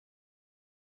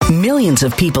Millions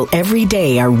of people every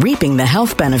day are reaping the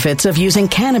health benefits of using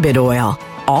cannabis oil,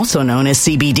 also known as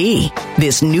CBD.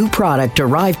 This new product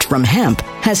derived from hemp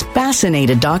has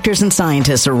fascinated doctors and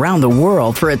scientists around the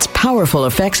world for its powerful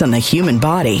effects on the human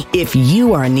body. If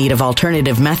you are in need of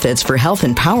alternative methods for health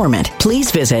empowerment, please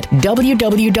visit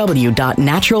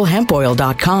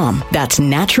www.naturalhempoil.com. That's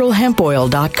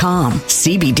naturalhempoil.com.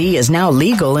 CBD is now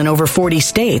legal in over 40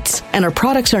 states, and our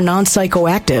products are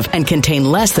non-psychoactive and contain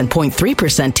less than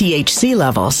 0.3% THC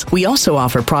levels. We also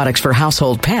offer products for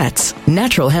household pets.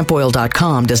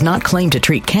 Naturalhempoil.com does not claim to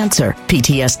treat cancer,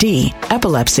 PTSD,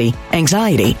 epilepsy,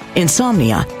 anxiety,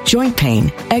 insomnia, joint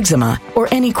pain, eczema, or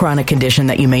any chronic condition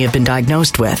that you may have been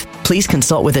diagnosed with. Please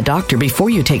consult with a doctor before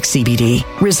you take CBD.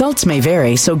 Results may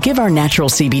vary, so give our natural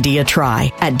CBD a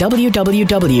try at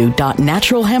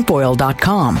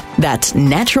www.naturalhempoil.com. That's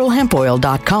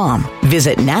naturalhempoil.com.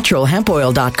 Visit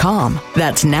naturalhempoil.com.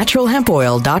 That's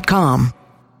naturalhempoil.com.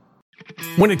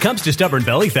 When it comes to stubborn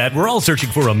belly fat, we're all searching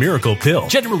for a miracle pill.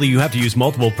 Generally, you have to use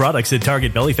multiple products that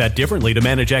target belly fat differently to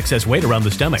manage excess weight around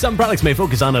the stomach. Some products may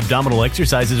focus on abdominal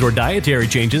exercises or dietary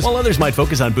changes, while others might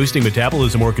focus on boosting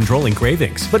metabolism or controlling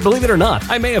cravings. But believe it or not,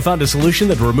 I may have found a solution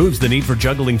that removes the need for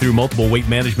juggling through multiple weight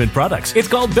management products. It's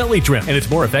called Belly Trim, and it's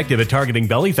more effective at targeting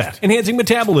belly fat, enhancing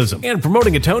metabolism, and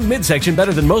promoting a toned midsection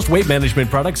better than most weight management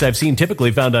products I've seen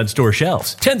typically found on store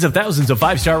shelves. Tens of thousands of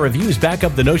 5-star reviews back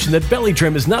up the notion that Belly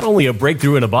Trim is not only a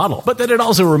breakthrough in a bottle, but that it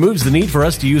also removes the need for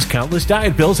us to use countless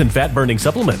diet pills and fat-burning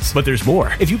supplements. But there's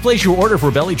more. If you place your order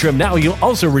for Belly Trim now, you'll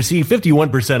also receive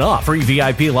 51% off, free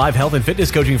VIP live health and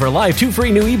fitness coaching for life, 2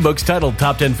 free new ebooks titled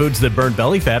Top 10 Foods That Burn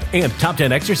Belly Fat and Top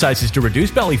 10 Exercises to Reduce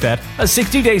Belly Fat, a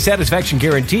 60-day satisfaction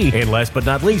guarantee, and last but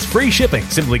not least, free shipping.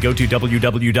 Simply go to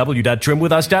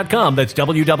www.trimwithus.com. That's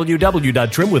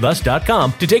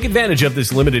www.trimwithus.com to take advantage of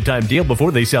this limited time deal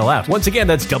before they sell out. Once again,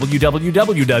 that's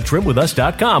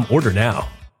www.trimwithus.com. Order now.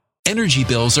 Energy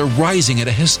bills are rising at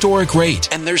a historic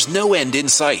rate, and there's no end in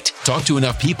sight. Talk to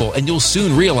enough people, and you'll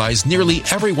soon realize nearly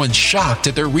everyone's shocked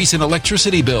at their recent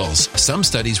electricity bills. Some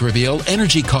studies reveal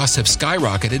energy costs have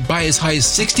skyrocketed by as high as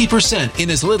 60%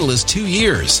 in as little as 2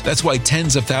 years. That's why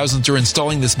tens of thousands are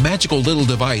installing this magical little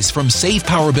device from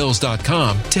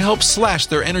SavePowerBills.com to help slash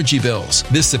their energy bills.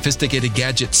 This sophisticated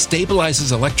gadget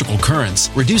stabilizes electrical currents,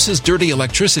 reduces dirty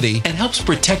electricity, and helps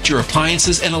protect your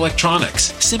appliances and electronics.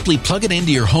 Simply plug it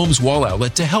into your home's wall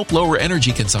outlet to help lower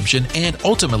energy consumption and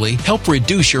ultimately help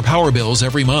reduce your power bills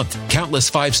every month.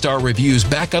 Countless 5-star reviews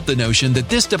back up the notion that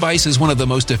this device is one of the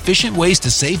most efficient ways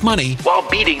to save money while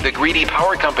beating the greedy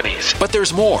power companies. But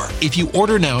there's more. If you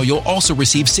order now, you'll also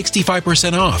receive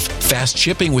 65% off, fast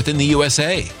shipping within the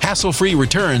USA, hassle-free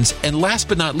returns, and last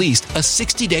but not least, a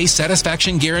 60-day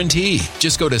satisfaction guarantee.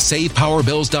 Just go to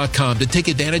SavePowerBills.com to take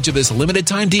advantage of this limited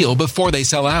time deal before they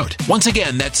sell out. Once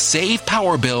again, that's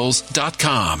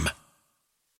SavePowerBills.com.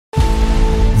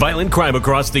 Violent crime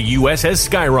across the U.S. has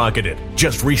skyrocketed.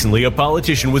 Just recently, a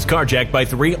politician was carjacked by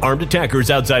 3 armed attackers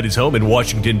outside his home in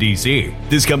Washington, D.C.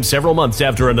 This comes several months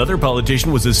after another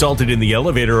politician was assaulted in the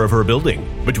elevator of her building.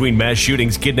 Between mass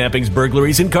shootings, kidnappings,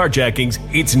 burglaries, and carjackings,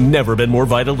 it's never been more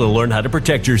vital to learn how to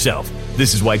protect yourself.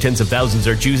 This is why tens of thousands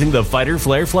are choosing the Fighter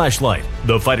Flare flashlight.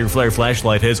 The Fighter Flare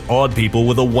flashlight has awed people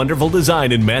with a wonderful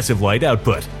design and massive light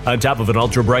output. On top of an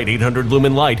ultra-bright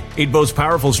 800-lumen light, it boasts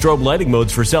powerful strobe lighting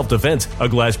modes for self-defense, a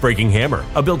glass-breaking hammer,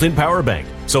 a built-in power bank,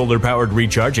 solar-powered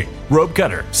recharging, rope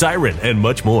cutter, siren, and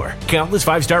much more. Countless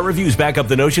 5-star reviews back up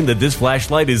the notion that this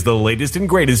flashlight is the latest and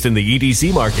greatest in the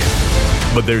EDC market.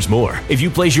 But there's more. If you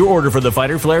place your order for the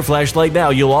Fighter Flare flashlight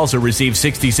now, you'll also receive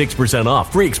 66%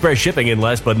 off, free express shipping, and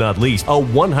last but not least, a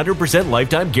 100%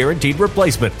 lifetime guaranteed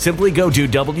replacement. Simply go to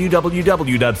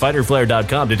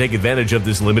www.fighterflare.com to take advantage of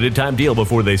this limited time deal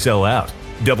before they sell out.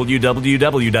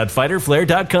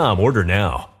 www.fighterflare.com. Order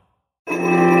now.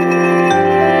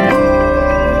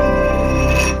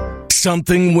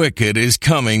 Something wicked is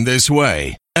coming this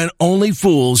way, and only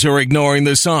fools are ignoring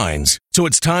the signs. So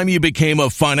it's time you became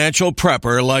a financial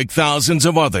prepper like thousands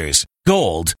of others.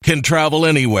 Gold can travel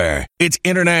anywhere. It's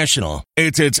international.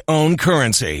 It's its own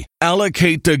currency.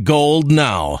 Allocate to gold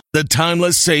now, the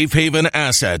timeless safe haven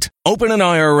asset. Open an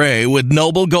IRA with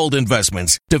Noble Gold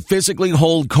Investments to physically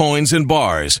hold coins and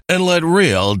bars and let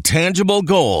real, tangible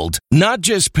gold, not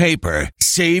just paper,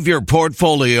 Save your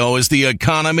portfolio as the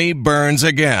economy burns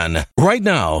again. Right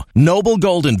now, Noble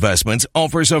Gold Investments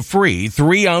offers a free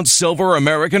 3-ounce silver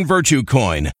American Virtue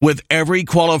coin with every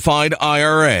qualified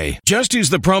IRA. Just use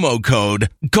the promo code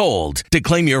GOLD to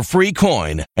claim your free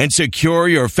coin and secure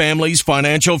your family's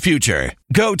financial future.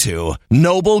 Go to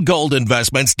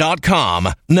noblegoldinvestments.com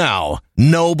now.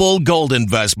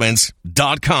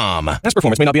 noblegoldinvestments.com. Past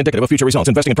performance may not be indicative of future results.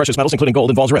 Investing in precious metals, including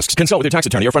gold, involves risks. Consult with your tax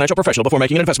attorney or financial professional before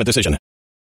making an investment decision.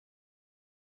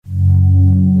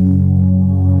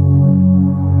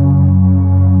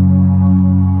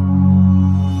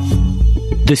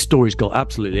 This story's got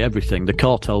absolutely everything. The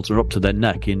cartels are up to their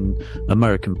neck in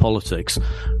American politics,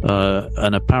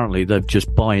 and apparently they're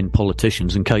just buying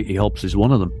politicians, and Katie Hobbs is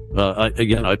one of them.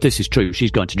 If this is true,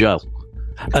 she's going to jail.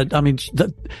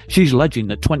 She's alleging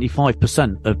that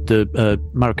 25% of the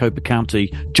Maricopa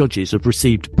County judges have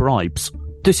received bribes.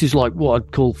 This is like what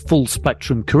I'd call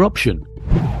full-spectrum corruption.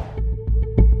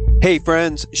 Hey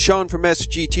friends, Sean from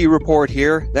SGT Report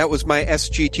here. That was my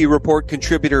SGT Report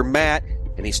contributor, Matt.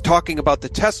 And he's talking about the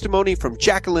testimony from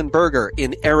Jacqueline Berger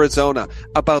in Arizona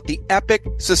about the epic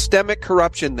systemic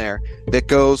corruption there that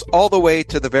goes all the way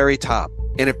to the very top.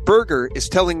 And if Berger is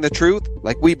telling the truth,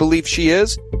 like we believe she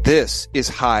is, this is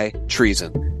high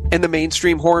treason. And the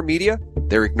mainstream horror media,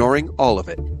 they're ignoring all of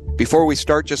it. Before we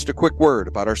start, just a quick word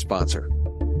about our sponsor.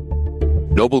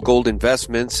 Noble Gold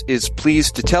Investments is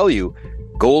pleased to tell you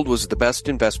gold was the best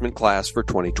investment class for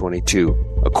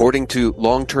 2022. According to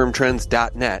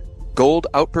longtermtrends.net, gold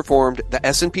outperformed the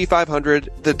S&P 500,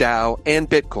 the Dow, and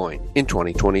Bitcoin in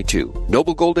 2022.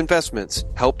 Noble Gold Investments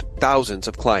helped thousands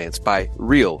of clients buy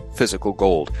real physical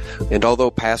gold. And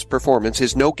although past performance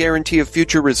is no guarantee of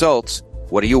future results,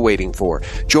 what are you waiting for?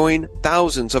 Join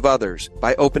thousands of others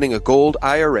by opening a gold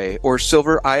IRA or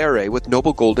silver IRA with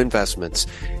Noble Gold Investments.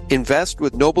 Invest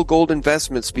with Noble Gold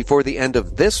Investments before the end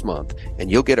of this month, and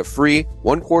you'll get a free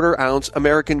 1/4 ounce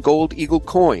American Gold Eagle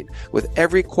coin with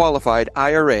every qualified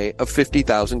IRA of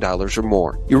 $50,000 or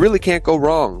more. You really can't go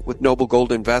wrong with Noble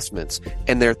Gold Investments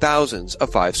and their thousands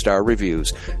of 5-star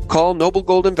reviews. Call Noble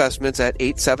Gold Investments at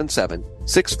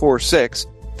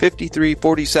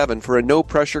 877-646-5347 for a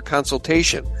no-pressure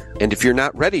consultation. And if you're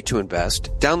not ready to invest,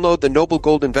 download the Noble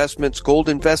Gold Investments Gold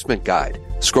Investment Guide.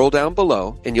 Scroll down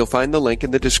below and you'll find the link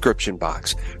in the description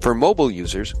box. For mobile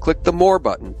users, click the More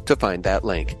button to find that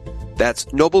link. That's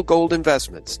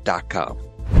noblegoldinvestments.com.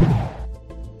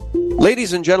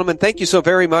 Ladies and gentlemen, thank you so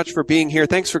very much for being here.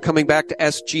 Thanks for coming back to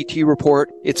SGT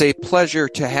Report. It's a pleasure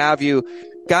to have you.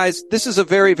 Guys, this is a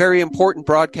very, very important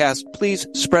broadcast. Please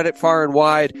spread it far and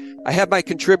wide. I have my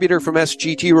contributor from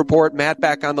SGT Report, Matt,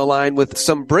 back on the line with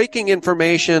some breaking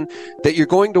information that you're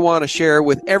going to want to share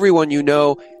with everyone you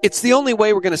know. It's the only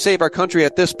way we're going to save our country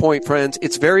at this point, friends.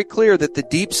 It's very clear that the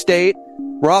deep state,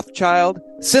 Rothschild,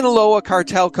 Sinaloa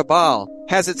cartel cabal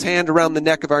has its hand around the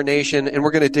neck of our nation, and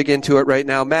we're going to dig into it right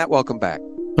now. Matt, welcome back.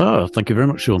 Oh, thank you very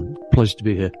much, Sean. Pleasure to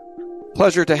be here.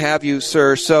 Pleasure to have you,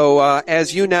 sir. So,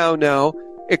 as you now know,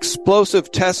 explosive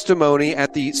testimony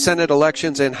at the Senate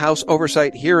elections and House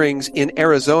oversight hearings in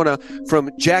Arizona from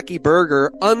Jackie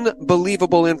Berger.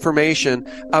 Unbelievable information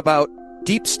about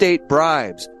deep state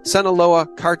bribes, Sinaloa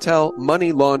cartel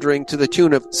money laundering to the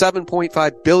tune of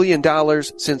 $7.5 billion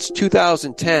since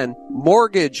 2010,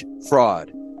 mortgage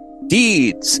fraud,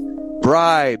 deeds,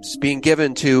 bribes being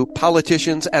given to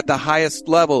politicians at the highest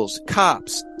levels,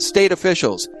 cops, state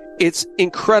officials. It's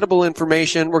incredible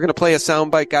information. We're going to play a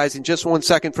soundbite, guys, in just 1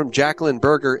 second from Jacqueline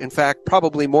Berger. In fact,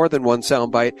 probably more than one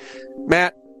soundbite.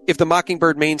 Matt, if the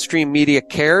Mockingbird mainstream media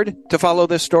cared to follow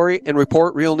this story and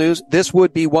report real news, this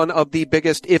would be one of the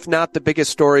biggest, if not the biggest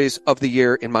stories of the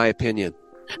year, in my opinion.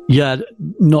 Yeah,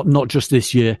 not just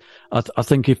this year. I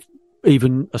think if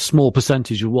even a small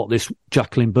percentage of what this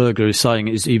Jacqueline Berger is saying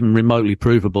is even remotely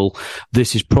provable,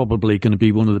 this is probably going to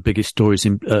be one of the biggest stories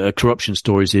in corruption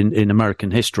stories in American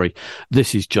history.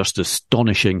 This is just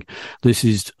astonishing. This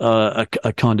is a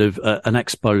kind of an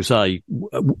expose,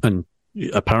 and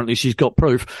apparently she's got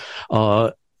proof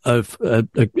of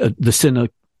the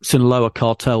Sinaloa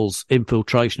cartel's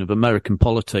infiltration of American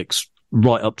politics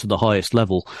right up to the highest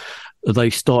level.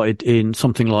 They started in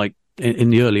something like in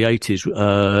the early 80s,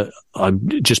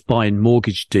 I'm just buying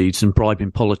mortgage deeds and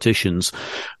bribing politicians.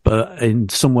 But in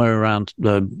somewhere around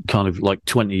kind of like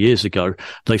 20 years ago,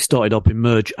 they started up in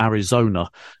Merge, Arizona,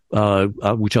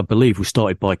 which I believe was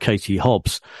started by Katie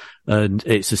Hobbs. And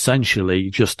it's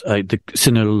essentially just the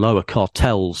Sinaloa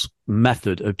cartel's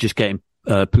method of just getting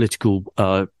political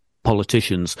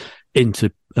politicians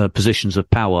into positions of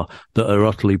power that are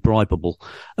utterly bribable.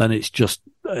 And it's just,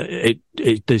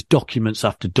 there's documents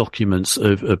after documents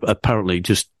of apparently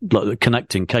just like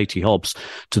connecting Katie Hobbs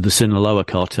to the Sinaloa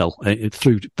cartel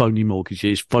through phony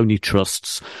mortgages, phony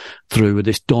trusts, through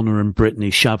this Donna and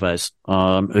Brittany Chavez,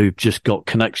 who've just got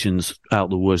connections out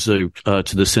the wazoo,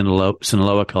 to the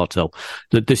Sinaloa cartel.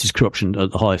 That this is corruption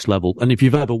at the highest level. And if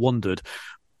you've ever wondered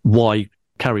why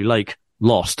Carrie Lake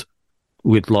lost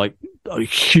with like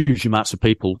huge amounts of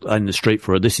people in the street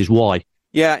for her, this is why.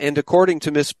 Yeah, and according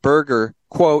to Miss Berger,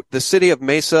 quote, the city of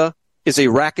Mesa is a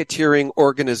racketeering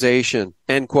organization,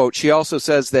 end quote. She also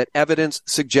says that evidence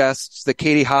suggests that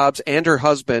Katie Hobbs and her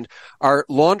husband are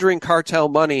laundering cartel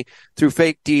money through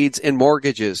fake deeds and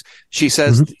mortgages. She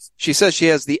says she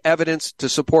has the evidence to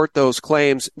support those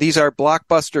claims. These are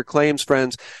blockbuster claims,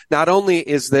 friends. Not only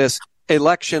is this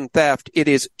election theft, it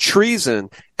is treason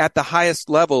at the highest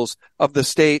levels of the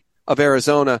state of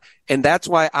Arizona. And that's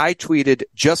why I tweeted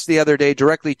just the other day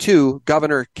directly to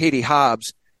Governor Katie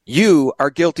Hobbs, you are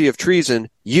guilty of treason.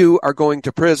 You are going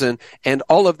to prison. And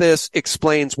all of this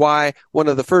explains why one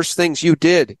of the first things you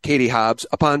did, Katie Hobbs,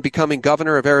 upon becoming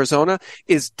governor of Arizona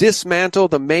is dismantle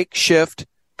the makeshift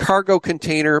cargo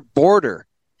container border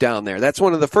down there. That's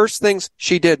one of the first things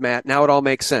she did, Matt. Now it all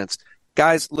makes sense.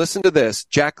 Guys, listen to this,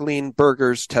 Jacqueline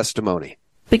Berger's testimony.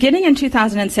 Beginning in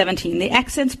 2017, the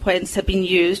access points have been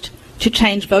used to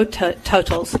change vote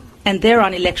totals and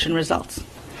thereon election results.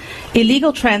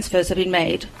 Illegal transfers have been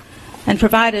made and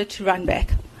provided to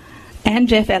Runbeck and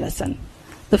Jeff Ellison.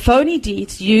 The phony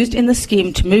deeds used in the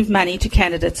scheme to move money to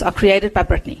candidates are created by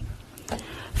Brittany.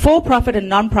 For-profit and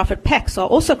non-profit PACs are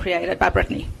also created by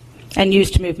Brittany and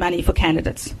used to move money for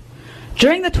candidates.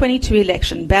 During the 22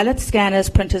 election, ballot scanners,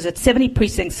 printers at 70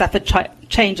 precincts suffered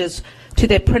changes to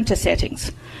their printer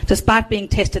settings, despite being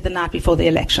tested the night before the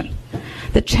election.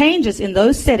 The changes in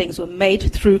those settings were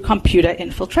made through computer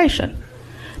infiltration,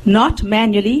 not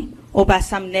manually or by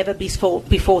some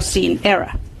never-before-seen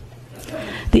error.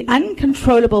 The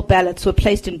uncontrollable ballots were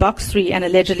placed in Box 3 and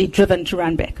allegedly driven to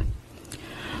Runbeck.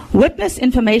 Witness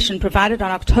information provided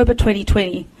on October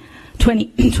 2020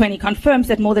 confirms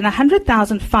that more than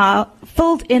 100,000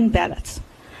 filled-in ballots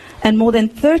and more than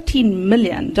 $13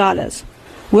 million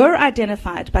were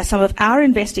identified by some of our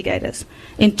investigators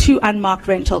in 2 unmarked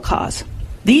rental cars.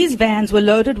 These vans were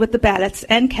loaded with the ballots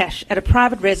and cash at a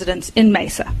private residence in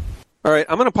Mesa. All right,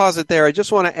 I'm going to pause it there. I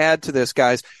just want to add to this,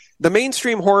 guys. The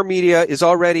mainstream horror media is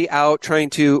already out trying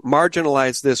to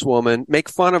marginalize this woman, make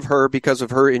fun of her because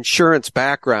of her insurance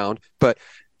background, but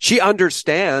she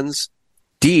understands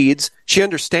deeds. She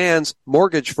understands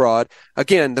mortgage fraud.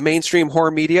 Again, the mainstream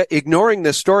horror media ignoring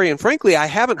this story. And frankly, I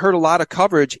haven't heard a lot of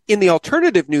coverage in the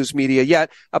alternative news media yet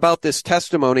about this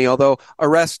testimony, although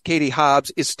arrest Katie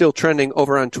Hobbs is still trending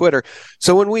over on Twitter.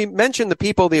 So when we mention the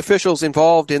people, the officials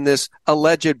involved in this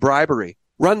alleged bribery,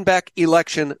 Runbeck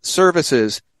Election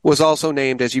Services was also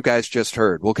named, as you guys just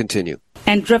heard. We'll continue.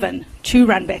 And driven to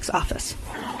Runbeck's office.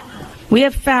 We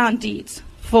have found deeds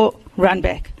for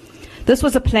Runbeck. This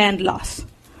was a planned loss.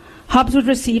 Hobbs would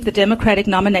receive the Democratic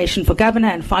nomination for governor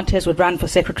and Fontes would run for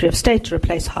Secretary of State to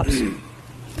replace Hobbs.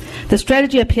 The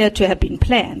strategy appeared to have been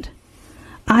planned.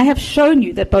 I have shown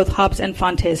you that both Hobbs and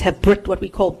Fontes have what we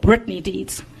call Brittany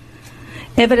deeds,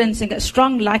 evidencing a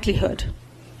strong likelihood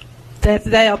that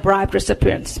they are bribed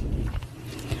recipients.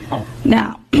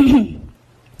 Now,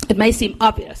 it may seem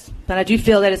obvious, but I do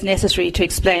feel that it's necessary to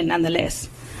explain nonetheless.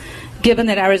 Given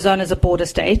that Arizona is a border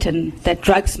state and that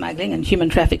drug smuggling and human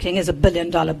trafficking is a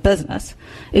billion-dollar business,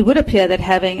 it would appear that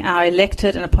having our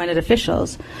elected and appointed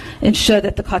officials ensure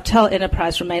that the cartel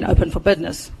enterprise remain open for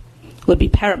business would be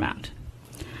paramount.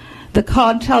 The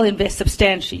cartel invests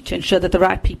substantially to ensure that the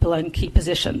right people are in key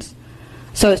positions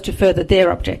so as to further their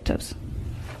objectives.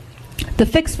 The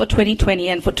fix for 2020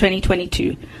 and for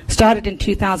 2022 started in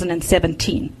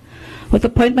 2017 with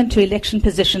appointment to election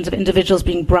positions of individuals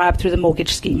being bribed through the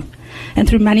mortgage scheme and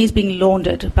through monies being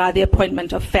laundered by the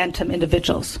appointment of phantom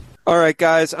individuals. All right,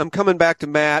 guys, I'm coming back to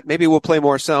Matt. Maybe we'll play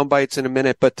more sound bites in a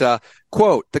minute, but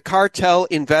quote, the cartel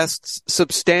invests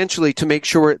substantially to make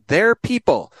sure their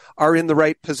people are in the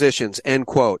right positions, end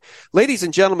quote. Ladies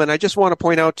and gentlemen, I just want to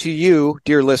point out to you,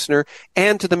 dear listener,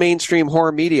 and to the mainstream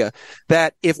horror media,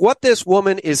 that if what this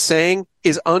woman is saying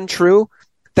is untrue,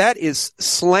 that is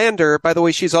slander. By the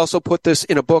way, she's also put this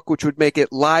in a book which would make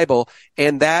it libel,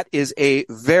 and that is a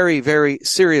very, very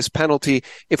serious penalty.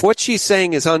 If what she's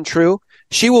saying is untrue,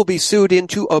 she will be sued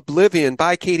into oblivion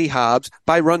by Katie Hobbs,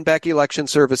 by Runbeck Election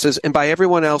Services, and by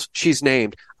everyone else she's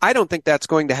named. I don't think that's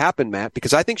going to happen, Matt,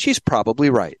 because I think she's probably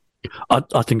right.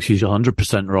 I think she's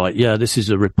 100% right. Yeah, this is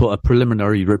a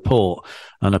preliminary report,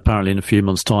 and apparently in a few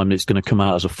months' time it's going to come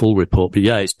out as a full report. But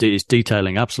yeah, it's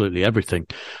detailing absolutely everything.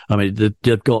 I mean,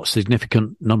 they've got a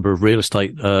significant number of real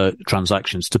estate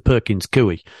transactions to Perkins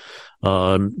Coie.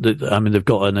 They've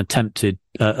got an attempted,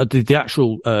 the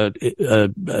actual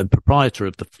proprietor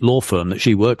of the law firm that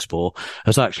she works for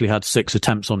has actually had 6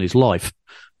 attempts on his life.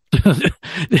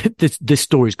 This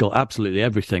story's got absolutely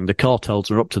everything. The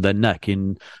cartels are up to their neck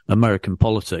in American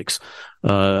politics,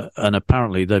 and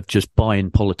apparently they're just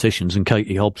buying politicians, and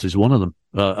Katie Hobbs is one of them.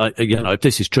 If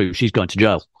this is true, she's going to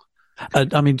jail.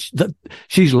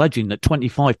 She's alleging that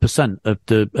 25% of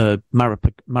the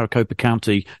Maricopa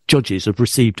County judges have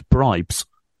received bribes.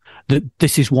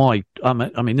 This is why.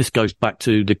 This goes back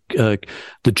to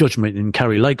the judgment in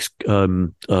Kerry Lake's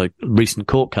recent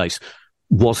court case.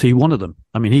 Was he one of them?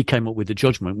 I mean, he came up with the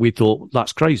judgment. We thought,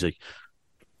 that's crazy.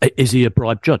 Is he a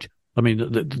bribed judge? I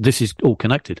mean, this is all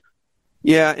connected.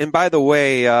 Yeah, and by the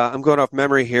way, I'm going off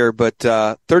memory here, but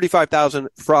 35,000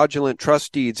 fraudulent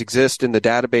trust deeds exist in the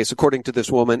database, according to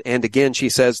this woman. And again, she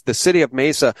says the city of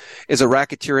Mesa is a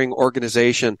racketeering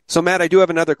organization. So, Matt, I do have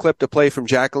another clip to play from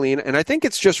Jacqueline, and I think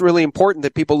it's just really important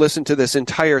that people listen to this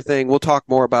entire thing. We'll talk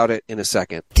more about it in a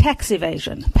second. Tax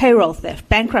evasion, payroll theft,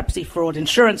 bankruptcy fraud,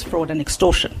 insurance fraud, and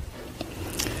extortion.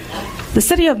 The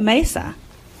city of Mesa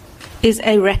is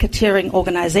a racketeering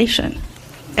organization,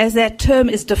 as that term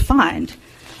is defined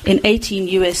in 18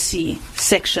 U.S.C.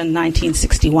 Section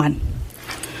 1961.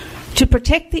 To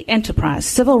protect the enterprise,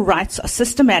 civil rights are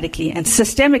systematically and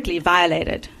systemically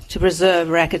violated to preserve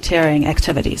racketeering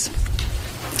activities.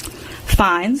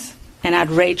 Fines and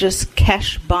outrageous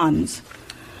cash bonds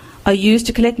are used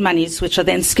to collect monies which are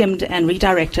then skimmed and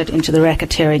redirected into the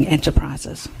racketeering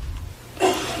enterprises.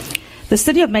 The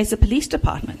City of Mesa Police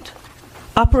Department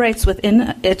operates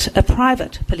within it a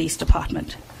private police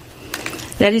department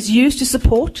that is used to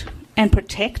support and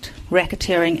protect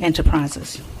racketeering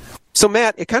enterprises. So,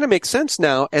 Matt, it kind of makes sense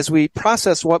now as we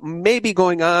process what may be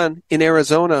going on in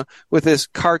Arizona with this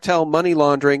cartel money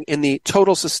laundering and the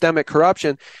total systemic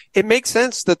corruption. It makes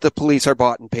sense that the police are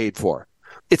bought and paid for.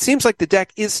 It seems like the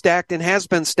deck is stacked and has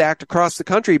been stacked across the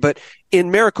country, but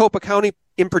in Maricopa County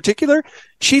in particular,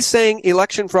 she's saying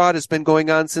election fraud has been going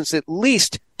on since at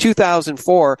least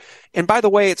 2004. And by the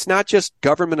way, it's not just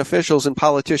government officials and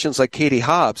politicians like Katie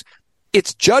Hobbs.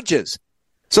 It's judges.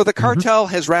 So the cartel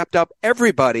has wrapped up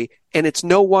everybody, and it's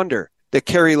no wonder that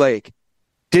Kerry Lake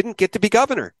didn't get to be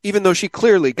governor, even though she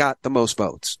clearly got the most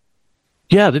votes.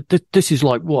 Yeah, this is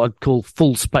like what I'd call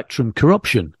full spectrum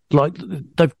corruption. Like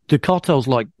the cartels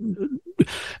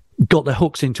got their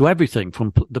hooks into everything,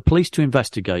 from the police to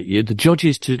investigate you, the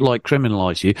judges to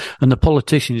criminalize you, and the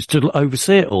politicians to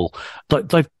oversee it all.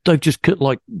 They've just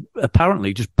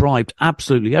apparently just bribed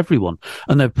absolutely everyone,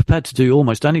 and they're prepared to do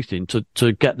almost anything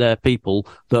to get their people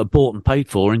that are bought and paid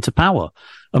for into power.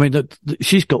 I mean,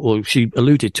 she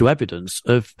alluded to evidence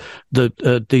of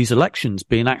these elections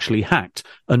being actually hacked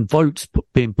and votes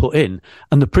being put in,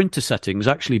 and the printer settings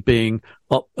actually being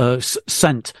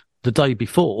sent the day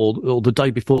before or the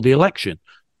day before the election,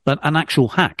 an actual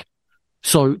hack.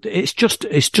 So it's just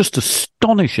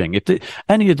astonishing. If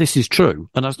any of this is true,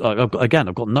 and I've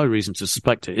got no reason to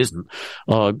suspect it isn't.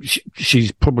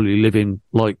 She's probably living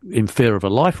in fear of her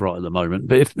life right at the moment.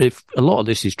 But if a lot of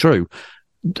this is true,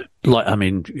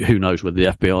 who knows whether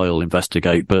the FBI will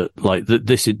investigate? But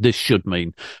this should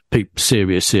mean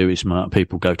serious amount of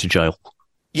people go to jail.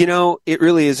 You know, it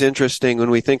really is interesting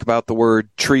when we think about the word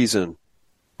treason.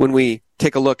 When we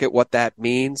take a look at what that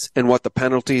means and what the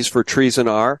penalties for treason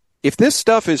are, if this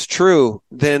stuff is true,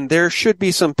 then there should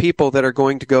be some people that are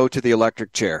going to go to the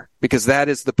electric chair, because that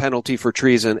is the penalty for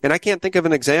treason. And I can't think of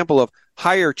an example of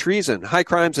higher treason, high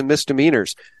crimes and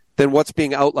misdemeanors, than what's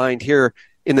being outlined here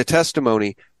in the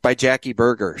testimony by Jackie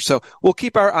Berger. So we'll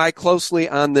keep our eye closely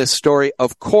on this story,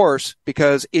 of course,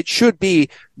 because it should be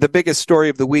the biggest story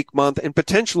of the week, month, and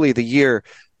potentially the year.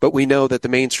 But we know that the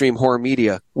mainstream horror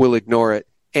media will ignore it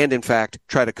and, in fact,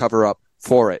 try to cover up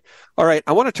for it. All right,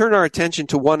 I want to turn our attention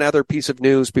to one other piece of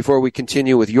news before we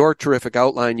continue with your terrific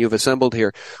outline you've assembled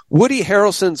here. Woody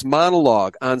Harrelson's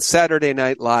monologue on Saturday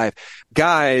Night Live.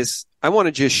 Guys, I want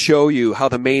to just show you how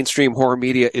the mainstream horror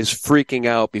media is freaking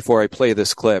out before I play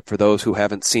this clip for those who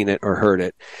haven't seen it or heard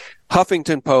it.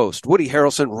 Huffington Post, Woody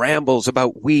Harrelson rambles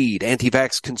about weed,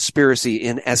 anti-vax conspiracy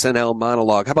in SNL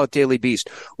monologue. How about Daily Beast?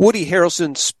 Woody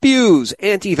Harrelson spews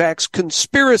anti-vax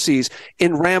conspiracies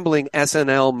in rambling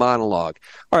SNL monologue.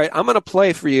 All right, I'm going to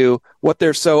play for you what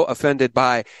they're so offended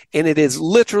by, and it is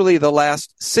literally the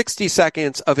last 60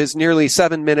 seconds of his nearly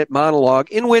 7-minute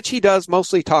monologue, in which he does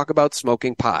mostly talk about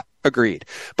smoking pot. Agreed.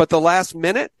 But the last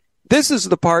minute This is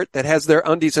the part that has their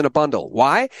undies in a bundle.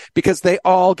 Why? Because they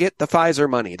all get the Pfizer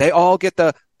money. They all get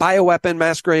the bioweapon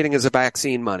masquerading as a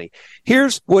vaccine money.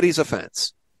 Here's Woody's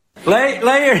offense.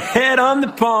 Lay your head on the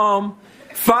palm,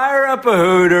 fire up a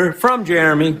hooter from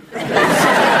Jeremy,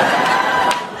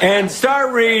 and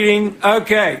start reading.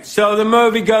 Okay, so the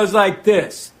movie goes like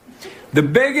this. The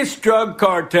biggest drug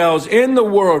cartels in the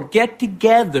world get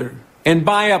together and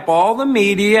buy up all the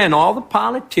media and all the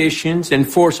politicians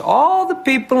and force all the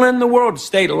people in the world to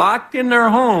stay locked in their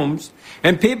homes,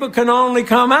 and people can only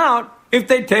come out if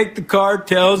they take the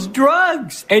cartel's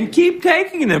drugs and keep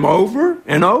taking them over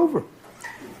and over.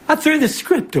 I threw the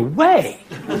script away.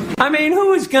 I mean,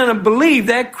 who is going to believe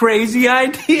that crazy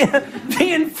idea?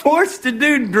 Being forced to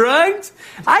do drugs?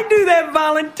 I do that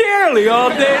voluntarily all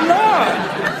day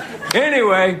long.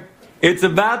 Anyway, it's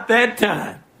about that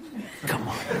time. Come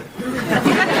on.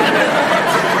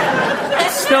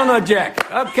 Still no jacket.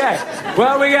 Okay.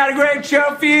 Well, we got a great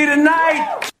show for you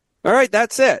tonight. All right,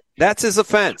 that's it. That's his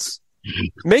offense.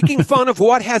 Making fun of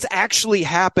what has actually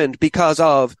happened because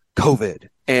of COVID.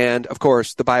 And, of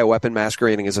course, the bioweapon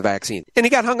masquerading as a vaccine. And he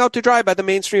got hung out to dry by the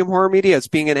mainstream horror media as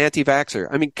being an anti-vaxxer.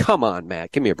 I mean, come on,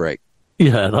 Matt. Give me a break.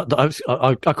 Yeah,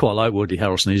 I quite like Woody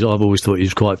Harrelson. I've always thought he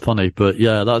was quite funny. But,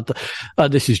 yeah,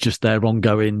 this is just their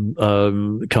ongoing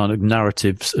kind of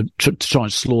narratives to try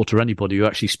and slaughter anybody who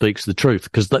actually speaks the truth,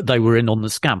 because they were in on the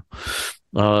scam.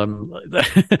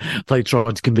 They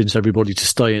tried to convince everybody to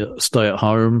stay at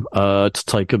home, to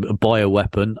take a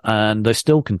bioweapon, and they're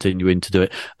still continuing to do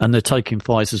it. And they're taking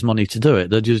Pfizer's money to do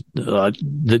it. They're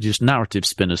just narrative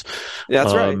spinners.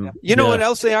 That's right. You know what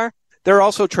else they are? They're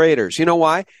also traitors. You know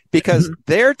why? Because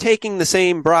they're taking the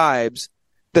same bribes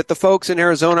that the folks in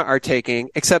Arizona are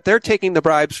taking, except they're taking the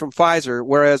bribes from Pfizer,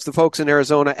 whereas the folks in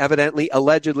Arizona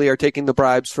allegedly are taking the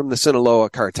bribes from the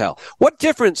Sinaloa cartel. What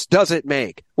difference does it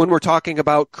make when we're talking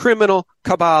about criminal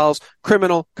cabals,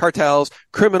 criminal cartels,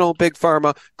 criminal big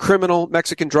pharma, criminal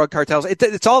Mexican drug cartels?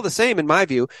 It's all the same in my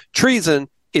view. Treason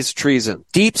is treason.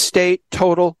 Deep state,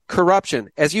 total corruption.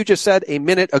 As you just said a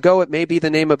minute ago, it may be the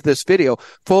name of this video,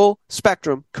 full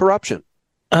spectrum corruption.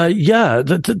 Just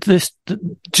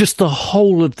the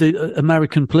whole of the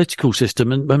American political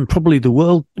system and probably the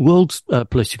world's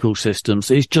political systems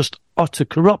is just utter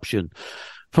corruption.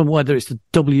 From whether it's the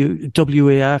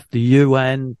WEF, the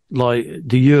UN, like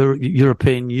the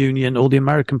European Union, or the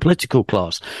American political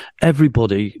class,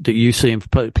 everybody that you see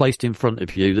placed in front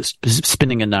of you that's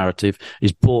spinning a narrative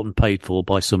is bought and paid for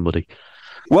by somebody.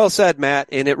 Well said, Matt.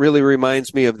 And it really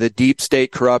reminds me of the deep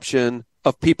state corruption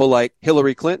of people like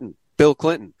Hillary Clinton, Bill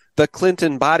Clinton, the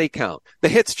Clinton body count. The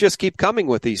hits just keep coming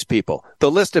with these people. The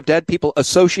list of dead people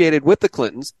associated with the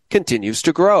Clintons continues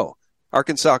to grow.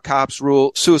 Arkansas cops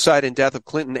rule suicide and death of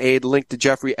Clinton aide linked to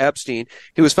Jeffrey Epstein.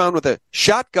 He was found with a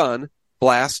shotgun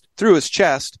blast through his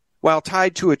chest while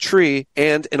tied to a tree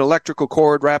and an electrical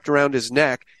cord wrapped around his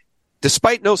neck.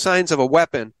 Despite no signs of a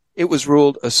weapon, it was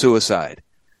ruled a suicide.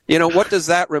 You know, what does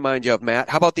that remind you of, Matt?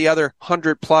 How about the other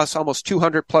 100 plus, almost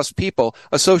 200 plus people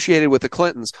associated with the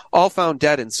Clintons, all found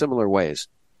dead in similar ways?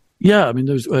 Yeah, I mean,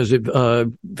 there was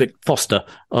Vic Foster,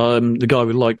 the guy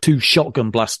with like 2 shotgun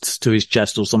blasts to his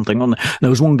chest or something. There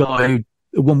was one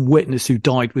witness who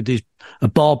died with a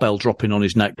barbell dropping on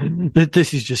his neck.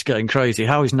 This is just getting crazy.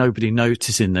 How is nobody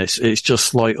noticing this? It's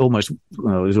just like almost,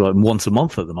 it's like once a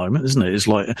month at the moment, isn't it? It's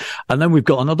like, and then we've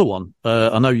got another one.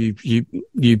 I know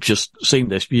you've just seen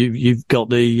this. You've got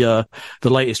the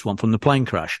latest one from the plane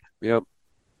crash. Yep.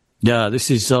 Yeah, this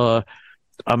is,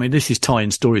 this is tying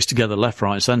stories together left,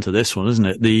 right, and centre, this one,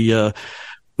 isn't it?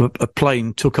 A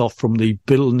plane took off from the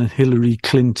Bill and Hillary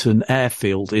Clinton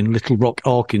airfield in Little Rock,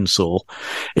 Arkansas.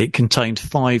 It contained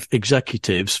 5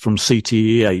 executives from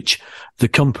CTEH, the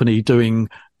company doing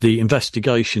the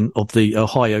investigation of the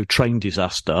Ohio train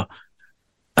disaster,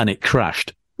 and it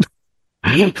crashed.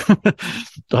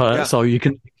 So you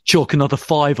can chalk another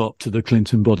 5 up to the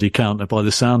Clinton body count by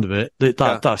the sound of it.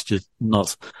 That's just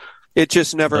nuts. It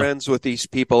just never ends with these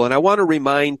people. And I want to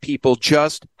remind people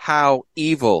just how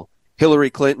evil Hillary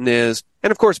Clinton is.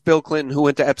 And, of course, Bill Clinton, who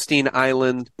went to Epstein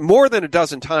Island more than a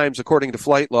dozen times, according to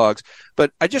flight logs.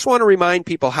 But I just want to remind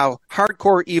people how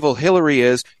hardcore evil Hillary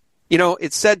is. You know,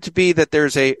 it's said to be that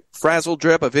there's a frazzle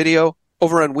drip, a video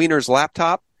over on Wiener's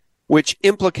laptop, which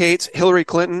implicates Hillary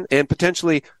Clinton and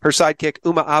potentially her sidekick,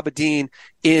 Uma Abedin,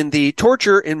 in the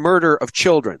torture and murder of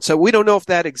children. So we don't know if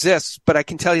that exists, but I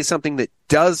can tell you something that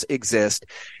does exist.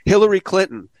 Hillary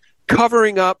Clinton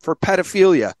covering up for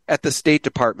pedophilia at the State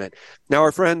Department. Now,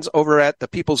 our friends over at the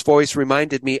People's Voice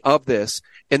reminded me of this.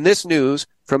 And this news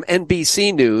from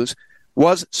NBC News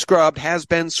has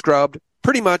been scrubbed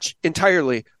pretty much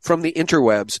entirely from the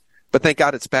interwebs. But thank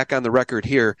God it's back on the record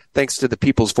here, thanks to the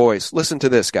People's Voice. Listen to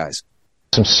this, guys.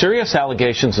 Some serious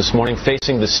allegations this morning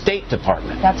facing the State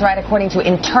Department. That's right. According to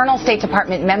internal State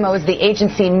Department memos, the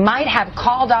agency might have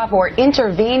called off or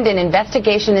intervened in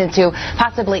investigation into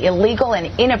possibly illegal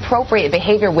and inappropriate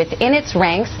behavior within its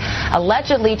ranks,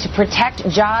 allegedly to protect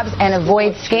jobs and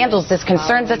avoid scandals. This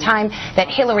concerns the time that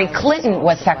Hillary Clinton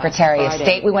was Secretary of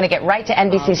State. We want to get right to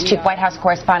NBC's Chief White House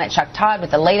Correspondent Chuck Todd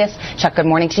with the latest. Chuck, good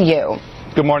morning to you.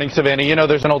 Good morning, Savannah. You know,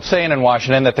 there's an old saying in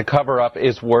Washington that the cover-up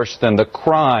is worse than the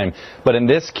crime. But in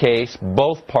this case,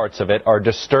 both parts of it are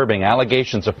disturbing.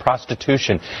 Allegations of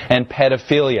prostitution and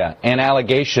pedophilia, and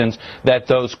allegations that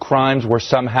those crimes were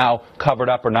somehow covered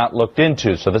up or not looked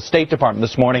into. So the State Department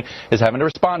this morning is having to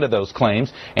respond to those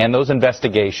claims and those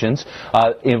investigations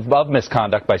of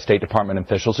misconduct by State Department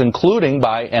officials, including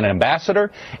by an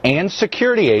ambassador and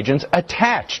security agents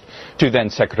attached to then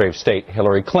Secretary of State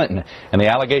Hillary Clinton. And the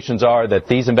allegations are that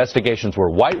these investigations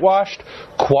were whitewashed,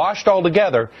 quashed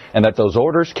altogether, and that those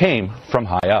orders came from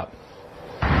high up.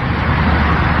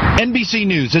 NBC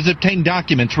News has obtained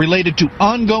documents related to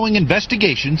ongoing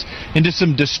investigations into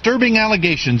some disturbing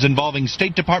allegations involving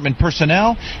State Department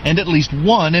personnel and at least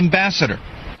one ambassador.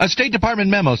 A State Department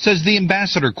memo says the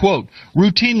ambassador, quote,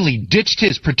 routinely ditched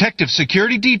his protective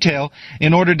security detail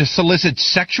in order to solicit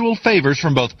sexual favors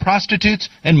from both prostitutes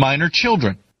and minor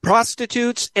children.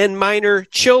 Prostitutes and minor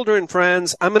children,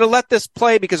 friends. I'm going to let this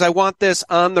play because I want this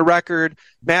on the record.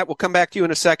 Matt, we'll come back to you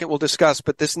in a second. We'll discuss,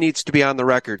 but this needs to be on the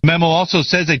record. The memo also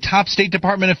says a top State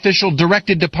Department official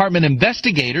directed department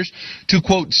investigators to,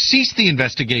 quote, cease the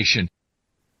investigation.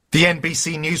 The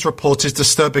NBC News report is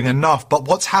disturbing enough, but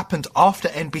what's happened after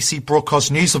NBC broadcast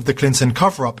news of the Clinton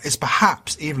cover-up is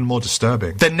perhaps even more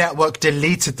disturbing. The network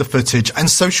deleted the footage and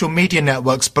social media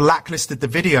networks blacklisted the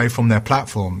video from their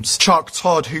platforms. Chuck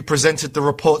Todd, who presented the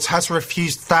report, has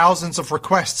refused thousands of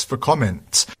requests for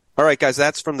comment. All right, guys,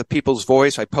 that's from the People's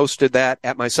Voice. I posted that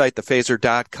at my site,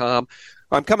 thephaser.com.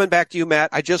 I'm coming back to you, Matt.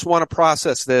 I just want to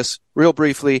process this real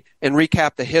briefly and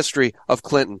recap the history of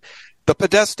Clinton. The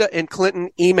Podesta and Clinton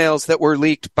emails that were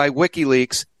leaked by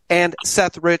WikiLeaks and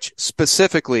Seth Rich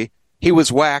specifically, he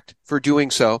was whacked for doing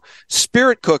so.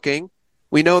 Spirit cooking.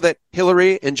 We know that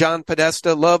Hillary and John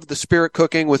Podesta loved the spirit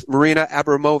cooking with Marina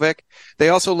Abramovic. They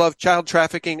also loved child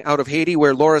trafficking out of Haiti,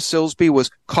 where Laura Silsby was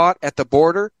caught at the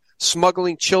border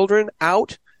smuggling children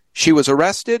out. She was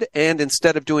arrested, and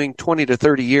instead of doing 20 to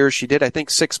 30 years, she did, I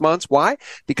think, 6 months. Why?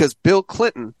 Because Bill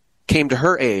Clinton came to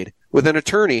her aid with an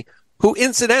attorney who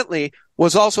incidentally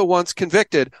was also once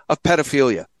convicted of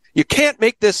pedophilia. You can't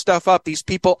make this stuff up. These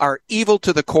people are evil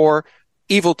to the core,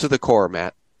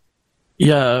 Matt.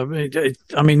 Yeah,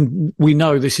 I mean, we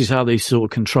know this is how they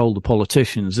sort of control the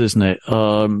politicians, isn't it?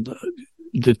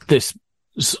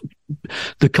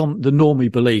 The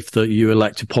normie belief that you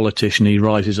elect a politician, he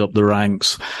rises up the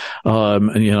ranks,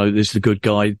 and, you know, there's the good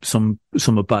guy, some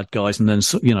are bad guys, and then,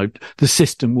 you know, the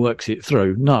system works it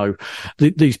through. No,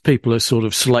 these people are sort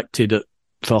of selected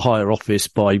for higher office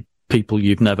by people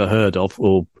you've never heard of,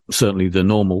 or certainly the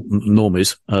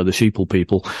normies, the sheeple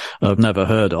people have never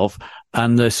heard of,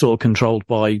 and they're sort of controlled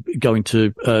by going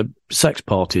to sex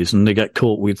parties, and they get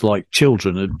caught with like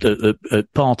children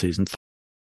at parties and.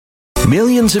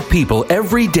 Millions of people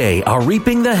every day are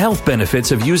reaping the health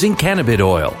benefits of using cannabis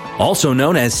oil, also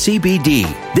known as CBD.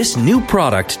 This new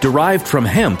product derived from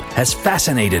hemp has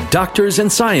fascinated doctors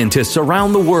and scientists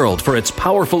around the world for its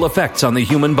powerful effects on the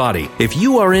human body. If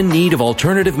you are in need of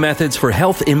alternative methods for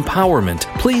health empowerment,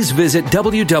 please visit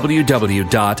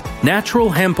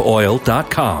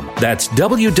www.naturalhempoil.com. That's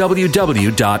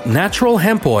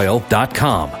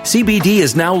www.naturalhempoil.com. CBD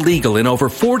is now legal in over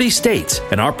 40 states,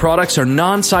 and our products are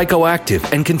non-psychoactive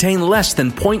and contain less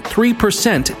than 0.3%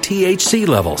 THC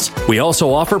levels. We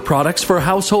also offer products for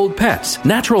household pets.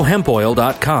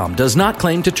 NaturalHempOil.com does not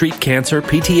claim to treat cancer,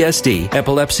 PTSD,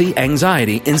 epilepsy,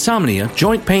 anxiety, insomnia,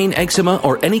 joint pain, eczema,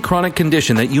 or any chronic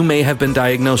condition that you may have been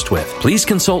diagnosed with. Please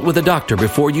consult with a doctor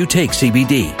before you take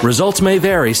CBD. Results may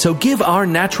vary, so give our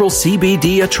natural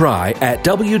CBD a try at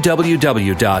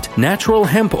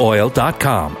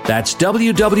www.naturalhempoil.com. That's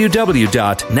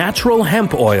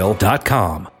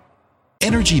www.naturalhempoil.com.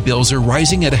 Energy bills are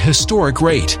rising at a historic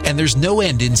rate, and there's no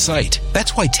end in sight.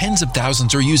 That's why tens of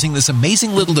thousands are using this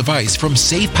amazing little device from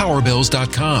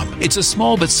SavePowerBills.com. It's a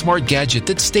small but smart gadget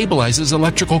that stabilizes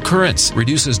electrical currents,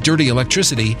 reduces dirty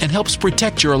electricity, and helps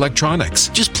protect your electronics.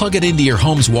 Just plug it into your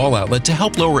home's wall outlet to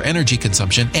help lower energy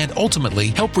consumption and ultimately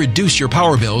help reduce your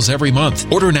power bills every month.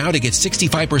 Order now to get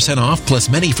 65% off plus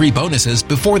many free bonuses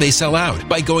before they sell out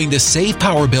by going to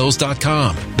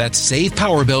SavePowerBills.com. That's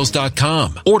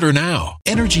SavePowerBills.com. Order now. now.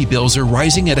 Energy bills are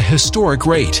rising at a historic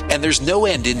rate, and there's no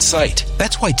end in sight.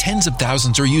 That's why tens of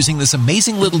thousands are using this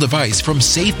amazing little device from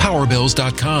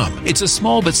SavePowerBills.com. It's a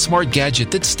small but smart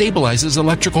gadget that stabilizes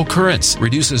electrical currents,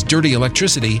 reduces dirty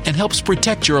electricity, and helps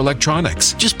protect your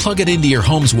electronics. Just plug it into your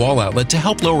home's wall outlet to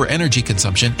help lower energy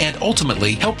consumption and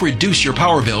ultimately help reduce your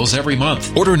power bills every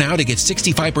month. Order now to get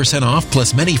 65% off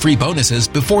plus many free bonuses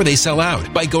before they sell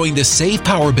out by going to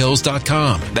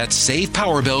SavePowerBills.com. That's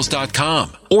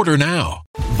SavePowerBills.com. Order now.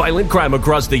 Violent crime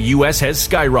across the U.S. has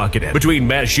skyrocketed. Between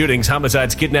mass shootings,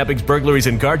 homicides, kidnappings, burglaries,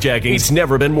 and carjackings, it's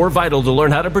never been more vital to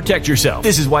learn how to protect yourself.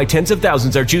 This is why tens of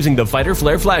thousands are choosing the Fighter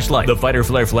Flare flashlight. The Fighter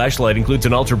Flare flashlight includes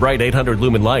an ultra-bright 800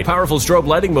 lumen light, powerful strobe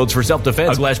lighting modes for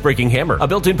self-defense, a glass-breaking hammer, a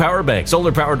built-in power bank,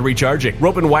 solar-powered recharging,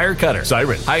 rope and wire cutter,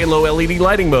 siren, high and low LED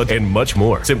lighting mode, and much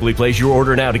more. Simply place your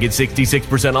order now to get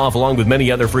 66% off along with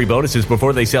many other free bonuses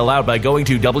before they sell out by going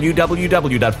to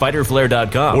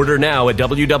www.fighterflare.com. Order now at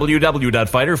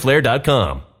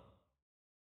www.fighterflare.com.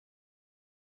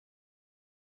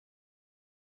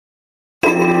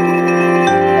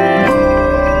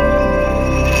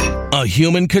 A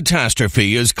human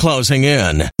catastrophe is closing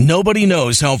in. Nobody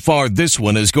knows how far this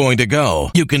one is going to go.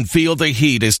 You can feel the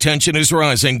heat as tension is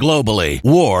rising globally.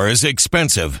 War is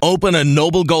expensive. Open a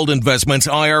Noble Gold Investments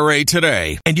IRA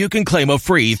today, and you can claim a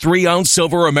free 3-ounce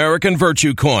silver American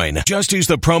Virtue coin. Just use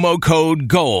the promo code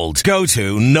GOLD. Go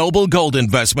to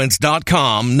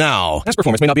noblegoldinvestments.com now. Past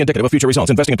performance may not be indicative of future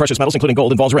results. Investing in precious metals, including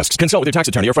gold, involves risks. Consult with your tax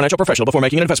attorney or financial professional before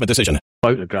making an investment decision.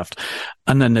 Photographed,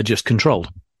 and then they're just controlled.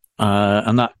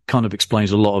 And that kind of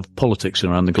explains a lot of politics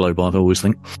around the globe, I always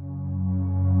think.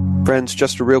 Friends,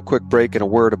 just a real quick break and a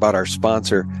word about our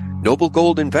sponsor. Noble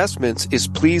Gold Investments is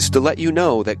pleased to let you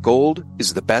know that gold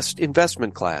is the best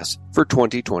investment class for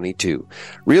 2022.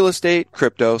 Real estate,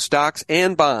 crypto, stocks,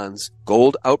 and bonds,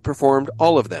 gold outperformed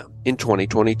all of them in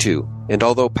 2022. And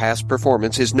although past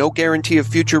performance is no guarantee of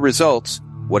future results,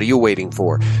 what are you waiting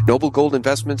for? Noble Gold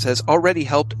Investments has already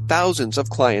helped thousands of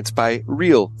clients buy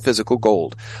real physical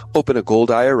gold. Open a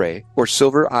gold IRA or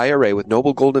silver IRA with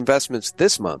Noble Gold Investments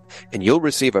this month, and you'll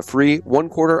receive a free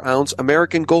 1/4 ounce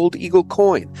American Gold Eagle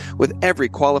coin with every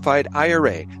qualified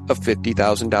IRA of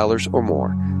 $50,000 or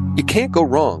more. You can't go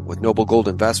wrong with Noble Gold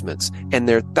Investments and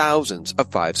their thousands of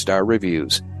 5-star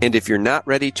reviews. And if you're not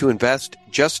ready to invest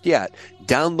just yet,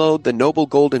 download the Noble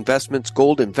Gold Investments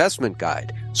Gold Investment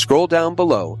Guide. Scroll down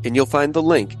below and you'll find the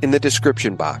link in the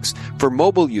description box. For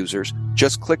mobile users,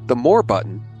 just click the More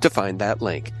button to find that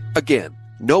link. Again,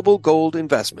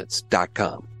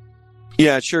 noblegoldinvestments.com.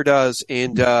 Yeah, it sure does.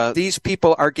 And these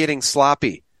people are getting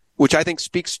sloppy, which I think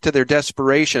speaks to their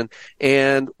desperation.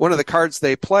 And one of the cards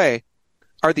they play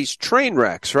are these train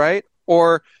wrecks, right?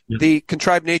 Or the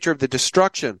contrived nature of the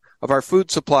destruction of our food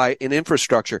supply and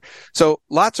infrastructure. So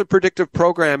lots of predictive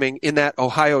programming in that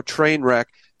Ohio train wreck,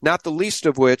 not the least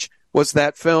of which was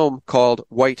that film called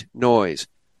White Noise.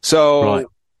 So,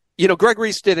 you know, Greg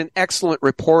Reese did an excellent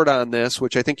report on this,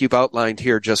 which I think you've outlined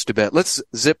here just a bit. Let's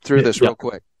zip through this real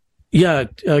quick. Yeah,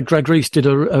 Greg Reese did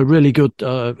a really good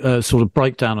sort of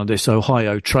breakdown of this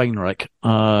Ohio train wreck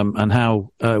and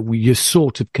how you're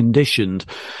sort of conditioned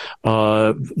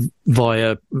via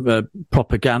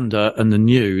propaganda and the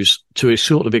news to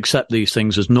sort of accept these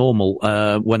things as normal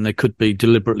when they could be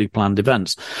deliberately planned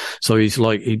events. So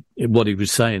what he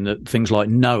was saying, that things like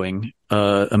Knowing,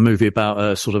 a movie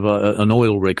about an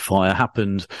oil rig fire,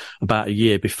 happened about a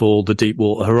year before the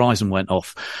Deepwater Horizon went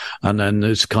off. And then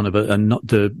there's kind of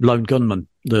the Lone Gunman,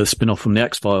 the spin-off from the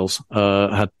X-Files,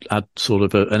 had sort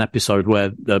of an episode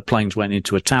where the planes went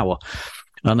into a tower.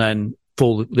 And then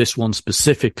for this one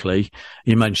specifically,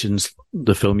 he mentions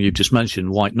the film you just mentioned,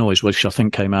 White Noise, which I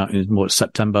think came out in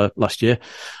September last year.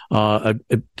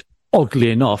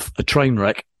 Oddly enough, a train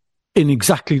wreck in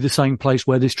exactly the same place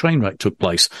where this train wreck took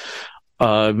place.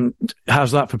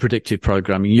 How's that for predictive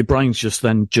programming? Your brain's just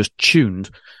tuned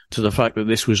to the fact that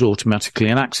this was automatically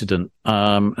an accident.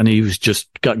 And he was just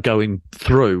going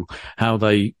through how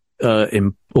they, or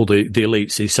the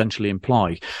elites essentially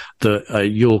imply that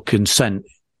your consent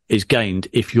is gained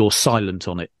if you're silent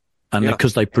on it. And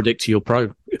because they predict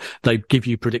they give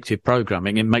you predictive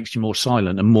programming, it makes you more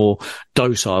silent and more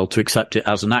docile to accept it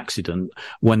as an accident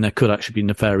when there could actually be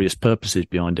nefarious purposes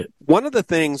behind it. One of the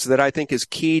things that I think is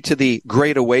key to the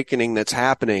great awakening that's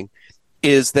happening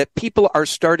is that people are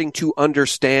starting to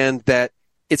understand that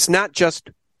it's not just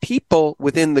people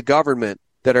within the government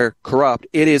that are corrupt.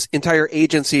 It is entire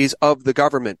agencies of the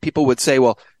government. People would say,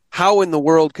 well, how in the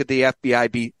world could the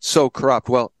FBI be so corrupt?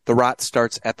 Well, the rot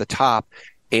starts at the top.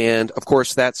 And, of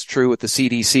course, that's true with the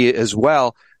CDC as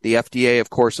well, the FDA, of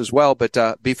course, as well. But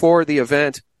before the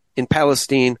event in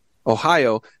Palestine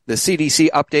Ohio, the CDC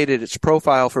updated its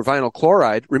profile for vinyl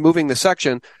chloride, removing the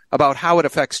section about how it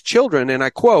affects children. And I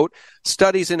quote,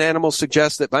 studies in animals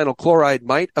suggest that vinyl chloride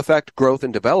might affect growth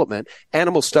and development.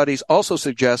 Animal studies also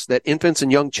suggest that infants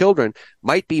and young children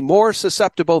might be more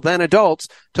susceptible than adults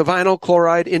to vinyl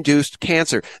chloride-induced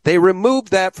cancer. They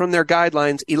removed that from their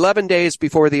guidelines 11 days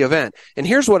before the event. And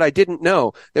here's what I didn't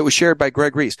know that was shared by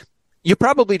Greg Reese. You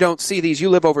probably don't see these. You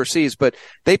live overseas, but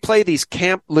they play these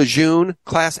Camp Lejeune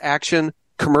class action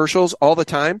commercials all the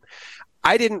time.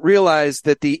 I didn't realize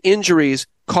that the injuries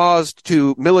caused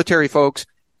to military folks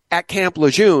at Camp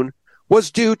Lejeune was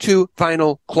due to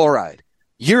vinyl chloride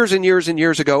years and years and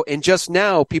years ago. And just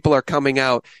now people are coming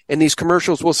out and these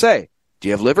commercials will say, do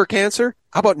you have liver cancer?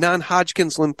 How about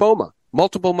non-Hodgkin's lymphoma,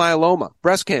 multiple myeloma,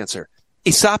 breast cancer,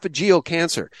 esophageal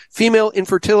cancer, female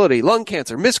infertility, lung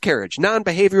cancer, miscarriage,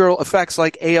 non-behavioral effects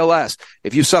like ALS.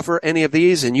 If you suffer any of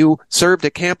these and you served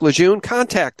at Camp Lejeune,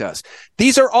 contact us.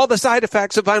 These are all the side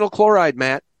effects of vinyl chloride,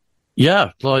 Matt.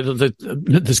 Yeah, like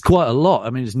there's quite a lot.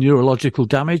 I mean, there's neurological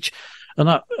damage. And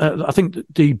I think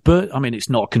the burn, I mean, it's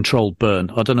not a controlled burn.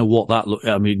 I don't know what that look.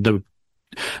 I mean,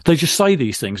 they just say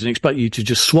these things and expect you to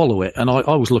just swallow it. And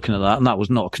I was looking at that, and that was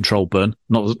not a controlled burn,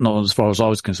 not as far as I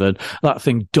was concerned. That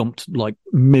thing dumped like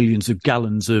millions of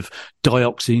gallons of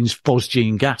dioxins,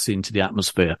 phosgene gas into the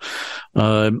atmosphere.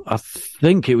 I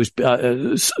think it was,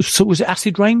 so was it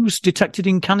acid rain was detected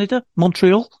in Canada,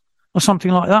 Montreal, or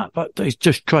something like that? But it's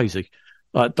just crazy.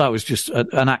 That was just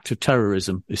an act of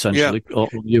terrorism, essentially, on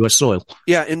U.S. soil.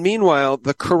 Yeah, and meanwhile,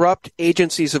 the corrupt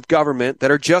agencies of government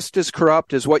that are just as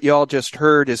corrupt as what y'all just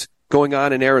heard is going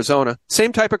on in Arizona,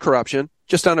 same type of corruption,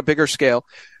 just on a bigger scale.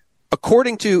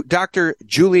 According to Dr.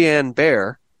 Julianne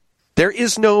Baer, there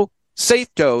is no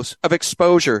safe dose of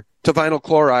exposure to vinyl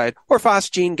chloride or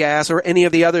phosgene gas or any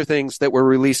of the other things that were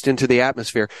released into the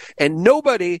atmosphere. And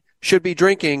nobody should be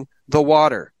drinking the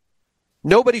water.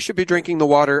 Nobody should be drinking the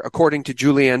water, according to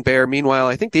Julianne Baer. Meanwhile,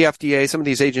 I think the FDA, some of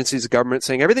these agencies of government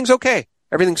saying everything's okay.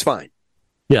 Everything's fine.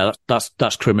 Yeah,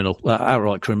 that's criminal,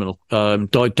 outright criminal.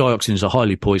 Dioxins are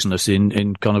highly poisonous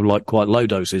in kind of like quite low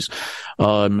doses.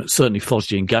 Certainly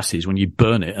phosgene gases, when you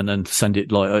burn it and then send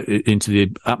it like into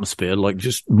the atmosphere, like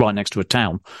just right next to a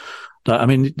town. I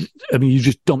mean, you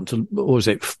just dumped, what was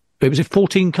it? It was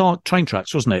 14 car train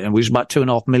tracks, wasn't it? And it was about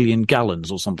 2.5 million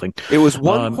gallons or something. It was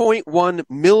 1.1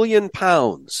 million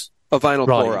pounds of vinyl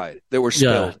chloride that were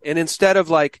spilled. Yeah. And instead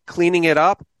of like cleaning it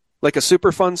up like a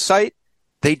Superfund site,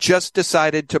 they just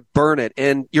decided to burn it.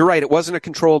 And you're right, it wasn't a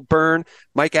controlled burn.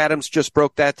 Mike Adams just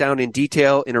broke that down in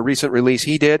detail in a recent release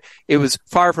he did. It was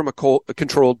far from a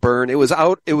controlled burn. It was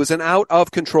an out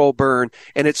of control burn,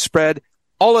 and it spread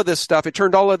all of this stuff. It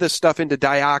turned all of this stuff into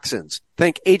dioxins.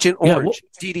 Think Agent Orange,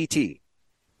 DDT.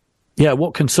 Yeah,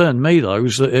 what concerned me, though,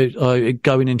 was it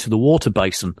going into the water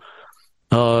basin.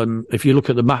 If you look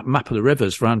at the map of the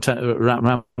rivers around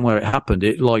where it happened,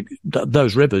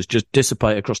 those rivers just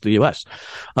dissipate across the US.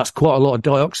 That's quite a lot of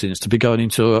dioxins to be going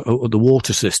into the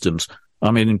water systems. I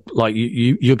mean, like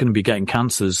you're going to be getting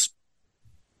cancers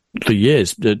for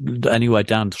years anyway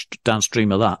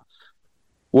downstream of that.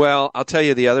 Well, I'll tell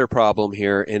you the other problem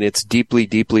here, and it's deeply,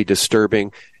 deeply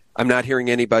disturbing. I'm not hearing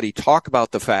anybody talk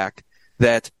about the fact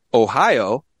that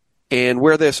Ohio and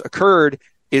where this occurred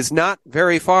is not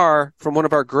very far from one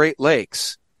of our Great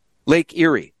Lakes, Lake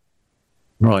Erie.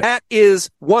 Right. That is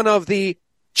one of the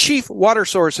chief water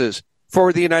sources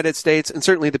for the United States and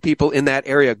certainly the people in that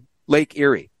area, Lake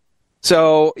Erie.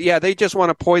 So, yeah, they just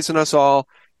want to poison us all,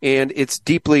 and it's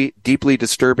deeply, deeply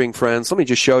disturbing, friends. Let me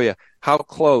just show you how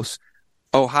close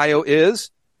Ohio is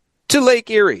to Lake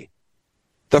Erie,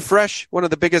 one of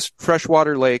the biggest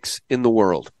freshwater lakes in the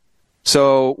world.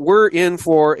 So we're in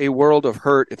for a world of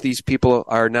hurt if these people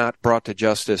are not brought to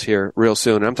justice here real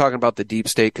soon. I'm talking about the deep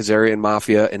state Khazarian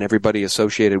mafia and everybody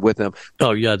associated with them.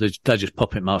 Oh yeah, they're just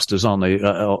puppet masters, aren't they?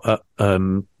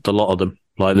 The lot of them.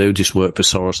 Like they just work for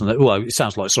Soros, and it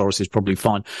sounds like Soros is probably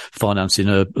financing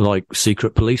a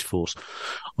secret police force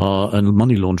and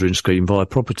money laundering scheme via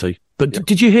property. But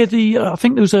did you hear I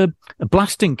think there was a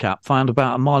blasting cap found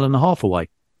about 1.5 miles away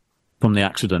from the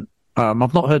accident.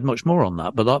 I've not heard much more on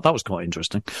that, but that was quite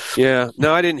interesting. Yeah,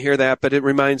 no, I didn't hear that, but it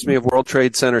reminds me of World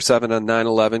Trade Center 7 on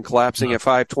 9/11 collapsing at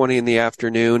 5:20 in the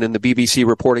afternoon, and the BBC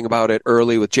reporting about it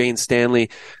early with Jane Stanley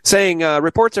saying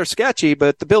reports are sketchy,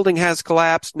 but the building has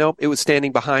collapsed. Nope, it was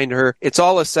standing behind her. It's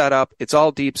all a setup. It's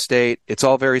all deep state. It's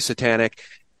all very satanic.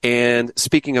 And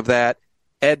speaking of that,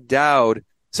 Ed Dowd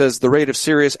says the rate of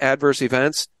serious adverse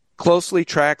events closely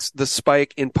tracks the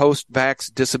spike in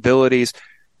post-vax disabilities.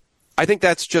 I think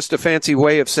that's just a fancy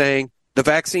way of saying the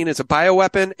vaccine is a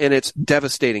bioweapon and it's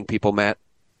devastating people, Matt.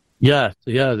 Yeah.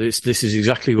 This is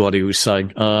exactly what he was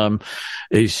saying.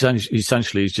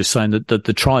 Essentially, he's just saying that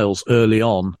the trials early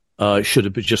on should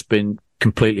have just been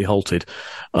completely halted.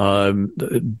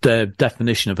 Their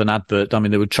definition of an advert, I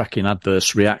mean, they were tracking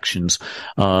adverse reactions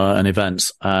and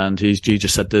events, and he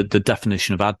just said that the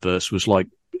definition of adverse was like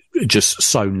just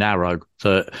so narrow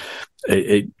that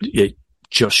it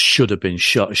just should have been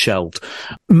shelved.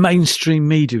 Mainstream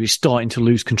media is starting to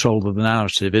lose control of the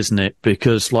narrative, isn't it?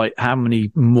 Because, like, how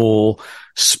many more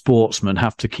sportsmen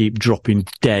have to keep dropping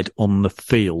dead on the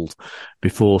field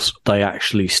before they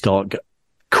actually start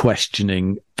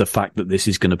questioning the fact that this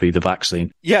is going to be the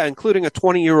vaccine? Yeah, including a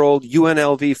 20-year-old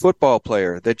UNLV football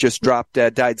player that just dropped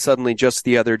dead, died suddenly just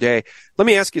the other day. Let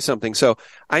me ask you something. So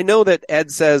I know that Ed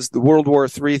says the World War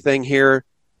III thing here,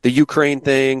 the Ukraine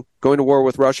thing, going to war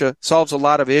with Russia, solves a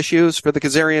lot of issues for the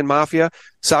Khazarian mafia,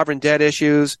 sovereign debt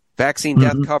issues, vaccine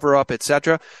death cover-up,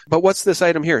 etc. But what's this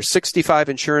item here? 65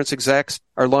 insurance execs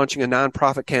are launching a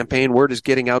nonprofit campaign. Word is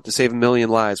getting out to save 1 million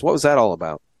lives. What was that all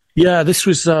about? Yeah, this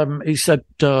was, he said,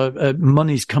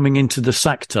 money's coming into the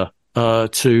sector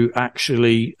to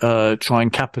actually try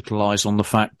and capitalize on the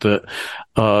fact that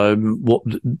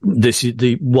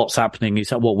what's happening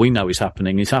is what we know is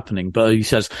happening. But he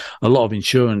says a lot of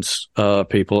insurance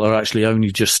people are actually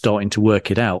only just starting to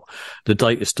work it out. The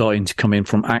data's starting to come in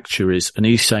from actuaries, and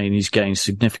he's saying he's getting a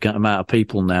significant amount of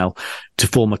people now to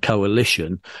form a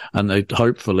coalition, and they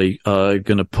hopefully are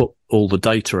going to put all the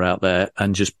data out there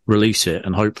and just release it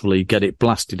and hopefully get it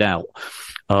blasted out.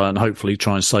 And hopefully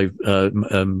try and save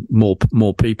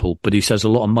more people. But he says a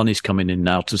lot of money's coming in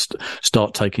now to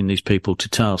start taking these people to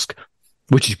task,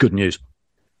 which is good news.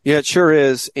 Yeah, it sure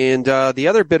is. And the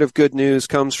other bit of good news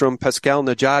comes from Pascal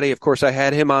Najati. Of course, I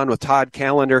had him on with Todd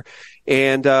Callender.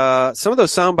 And some of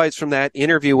those sound bites from that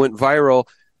interview went viral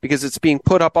because it's being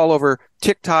put up all over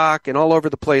TikTok and all over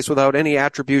the place without any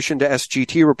attribution to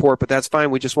SGT report. But that's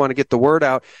fine. We just want to get the word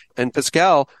out. And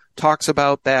Pascal talks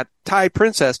about that Thai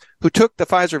princess who took the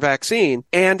Pfizer vaccine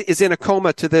and is in a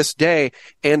coma to this day.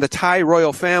 And the Thai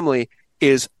royal family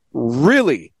is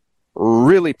really,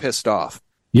 really pissed off.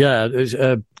 Yeah,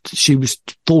 she was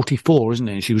 44, isn't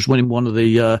it? She was winning one of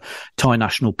the Thai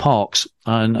national parks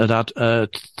and had a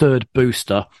third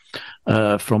booster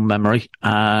from memory.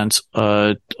 And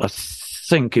I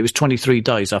think it was 23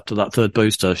 days after that third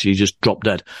booster, she just dropped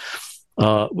dead.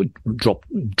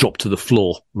 Dropped to the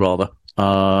floor, rather.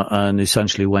 And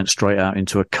essentially went straight out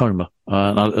into a coma.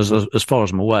 As far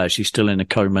as I'm aware, she's still in a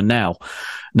coma now.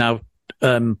 Now,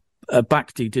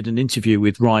 Bhakti did an interview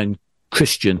with Ryan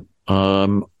Christian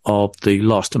of The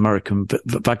Last American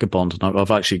Vagabond, and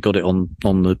I've actually got it on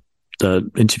the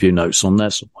interview notes on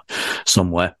there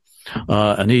somewhere.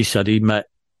 And he said he met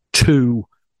two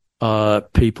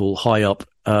people high up,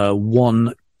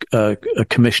 one a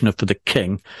commissioner for the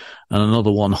king and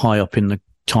another one high up in the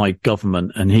Thai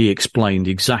government, and he explained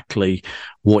exactly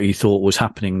what he thought was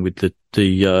happening with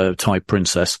the Thai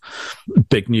princess.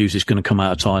 Big news is going to come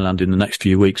out of Thailand in the next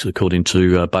few weeks, according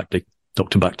to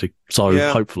Dr. Bhakti.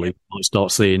 So hopefully we'll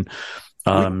start seeing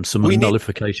some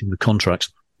nullification of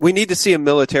contracts. We need to see a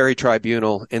military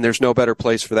tribunal, and there's no better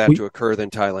place for that to occur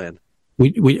than Thailand.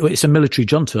 It's a military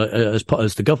junta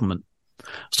as the government.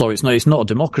 So it's not a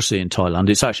democracy in Thailand.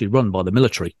 It's actually run by the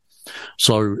military.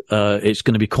 So it's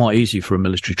going to be quite easy for a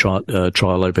military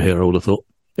trial over here, I would have thought.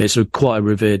 It's quite a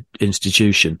revered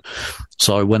institution.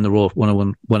 So when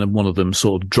one of them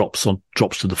sort of drops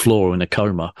to the floor in a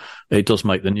coma, it does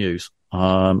make the news.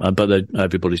 But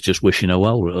everybody's just wishing her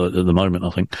well at the moment, I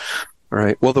think. All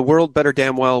right. Well, the world better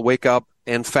damn well wake up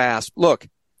and fast. Look,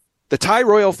 the Thai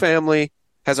royal family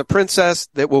has a princess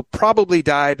that will probably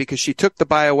die because she took the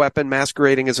bioweapon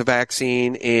masquerading as a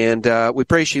vaccine, and we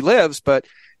pray she lives, but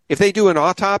if they do an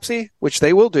autopsy, which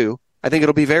they will do, I think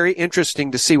it'll be very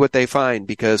interesting to see what they find,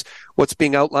 because what's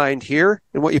being outlined here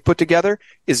and what you put together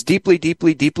is deeply,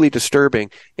 deeply, deeply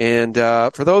disturbing. And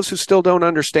for those who still don't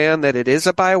understand that it is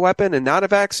a bioweapon and not a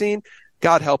vaccine,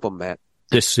 God help them, Matt.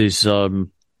 This is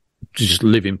just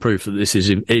living proof that this is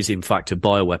in fact a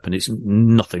bioweapon. It's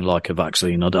nothing like a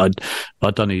vaccine. I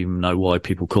don't even know why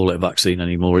people call it a vaccine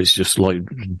anymore. It's just like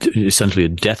essentially a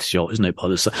death shot, isn't it, by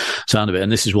the sound of it?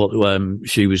 And this is what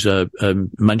she was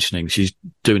mentioning. She's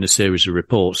doing a series of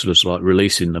reports, sort of like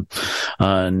releasing them.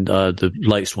 And the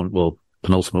latest one, well,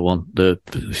 penultimate one,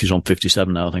 she's on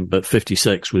 57 now, I think, but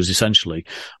 56 was essentially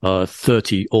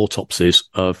 30 autopsies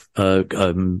of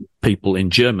people in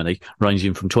Germany,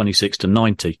 ranging from 26 to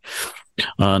 90.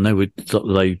 And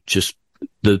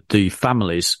the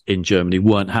families in Germany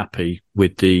weren't happy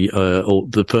with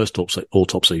the first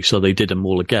autopsy, so they did them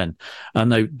all again,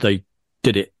 and they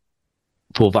did it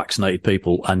for vaccinated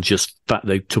people, and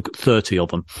they took 30 of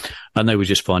them, and they were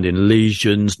just finding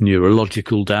lesions,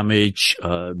 neurological damage,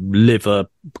 liver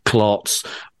clots,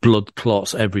 blood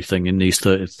clots, everything in these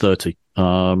 30.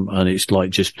 And it's like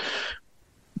just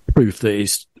proof that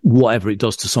it's whatever it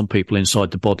does to some people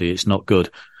inside the body, it's not good.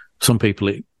 Some people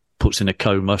it puts in a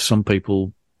coma. Some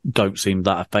people don't seem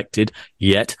that affected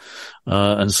yet.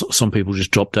 And some people just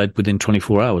drop dead within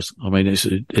 24 hours. I mean, it's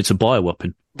a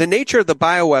bioweapon. The nature of the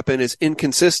bioweapon is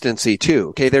inconsistency too.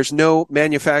 Okay. There's no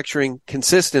manufacturing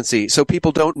consistency. So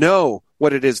people don't know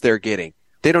what it is they're getting.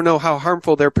 They don't know how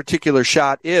harmful their particular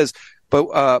shot is.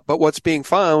 But what's being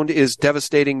found is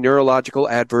devastating neurological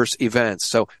adverse events.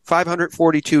 So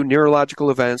 542 neurological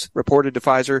events reported to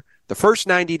Pfizer the first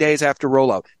 90 days after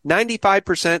rollout.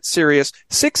 95% serious,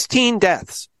 16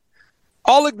 deaths.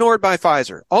 All ignored by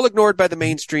Pfizer, all ignored by the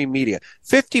mainstream media.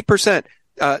 50%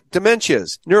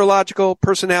 dementias, neurological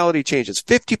personality changes.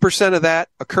 50% of that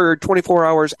occurred 24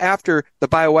 hours after the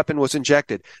bioweapon was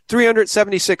injected.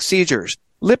 376 seizures.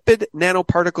 Lipid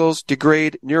nanoparticles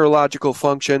degrade neurological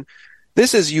function.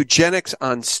 This is eugenics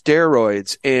on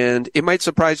steroids, and it might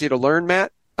surprise you to learn,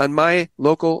 Matt, on my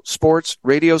local sports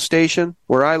radio station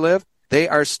where I live, they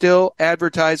are still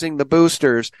advertising the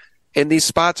boosters, and these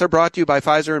spots are brought to you by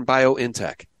Pfizer and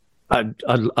BioNTech.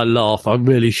 I laugh. I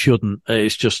really shouldn't.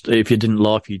 It's just, if you didn't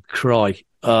laugh, you'd cry.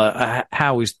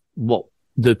 How is what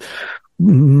the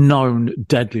known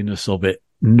deadliness of it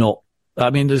not? I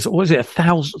mean, there's, what is it,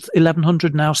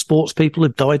 1,100 now sports people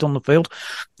have died on the field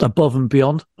above and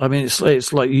beyond. I mean,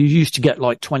 it's like you used to get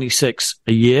like 26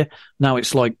 a year. Now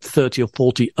it's like 30 or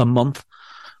 40 a month.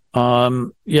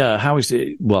 Yeah, how is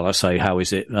it? Well, I say, how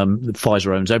is it?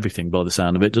 Pfizer owns everything by the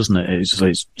sound of it, doesn't it?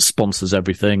 It sponsors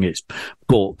everything. It's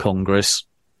bought Congress.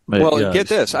 Well, get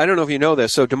this. I don't know if you know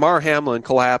this. So Damar Hamlin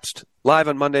collapsed live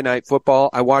on Monday Night Football.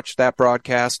 I watched that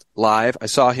broadcast live. I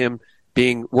saw him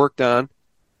being worked on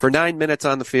for 9 minutes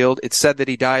on the field. It said that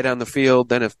he died on the field.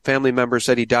 Then a family member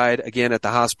said he died again at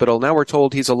the hospital. Now we're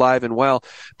told he's alive and well.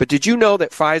 But did you know that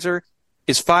Pfizer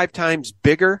is 5 times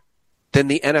bigger than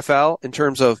the NFL in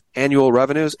terms of annual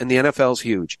revenues? And the NFL's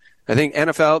huge. I think the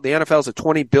NFL's a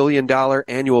 $20 billion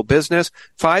annual business.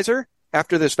 Pfizer,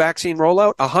 after this vaccine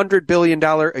rollout, $100 billion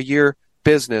a year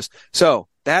business. So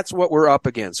that's what we're up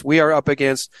against. We are up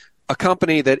against a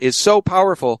company that is so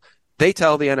powerful, they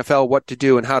tell the NFL what to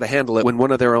do and how to handle it when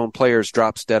one of their own players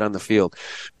drops dead on the field.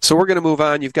 So we're going to move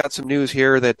on. You've got some news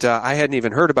here that I hadn't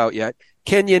even heard about yet.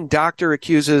 Kenyan doctor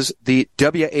accuses the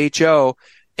WHO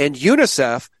and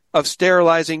UNICEF of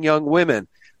sterilizing young women.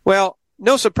 Well,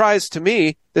 no surprise to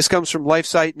me. This comes from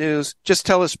LifeSite News. Just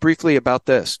tell us briefly about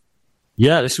this.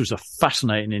 Yeah, this was a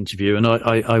fascinating interview, and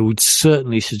I would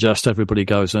certainly suggest everybody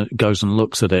goes and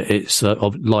looks at it. It's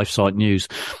of LifeSite News.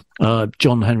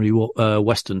 John Henry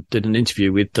Weston did an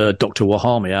interview with Dr.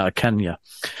 Wahami out of Kenya,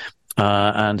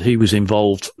 and he was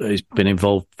involved. He's been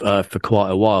involved for quite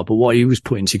a while. But what he was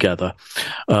putting together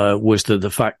was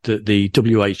the fact that the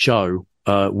WHO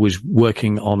was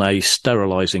working on a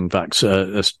sterilizing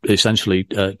vaccine, essentially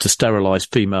to sterilize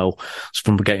females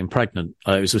from getting pregnant.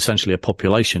 It was essentially a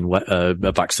population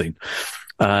vaccine.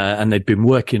 And they'd been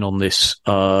working on this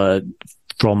from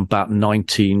about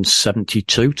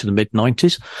 1972 to the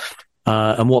mid-90s.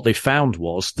 And what they found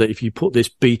was that if you put this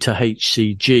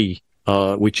beta-HCG,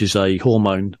 which is a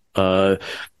hormone the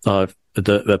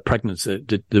pregnancy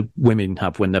the women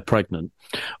have when they're pregnant,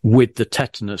 with the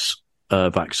tetanus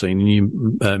vaccine, and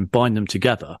you bind them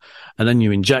together, and then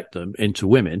you inject them into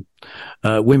women.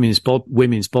 Women's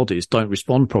bodies don't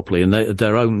respond properly, and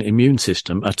their own immune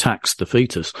system attacks the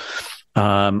fetus.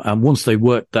 And once they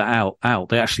worked that out,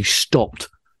 they actually stopped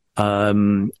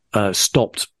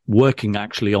working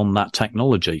actually on that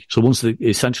technology. So once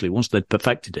they'd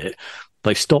perfected it,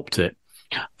 they stopped it.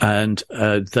 And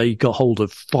they got hold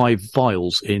of 5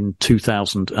 vials in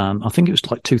 2000, I think it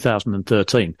was like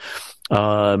 2013.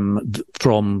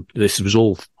 From this was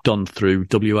all done through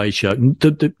WHO,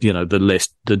 the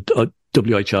list, the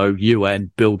WHO,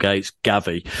 UN, Bill Gates,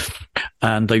 Gavi,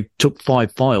 and they took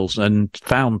 5 vials and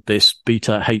found this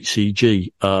beta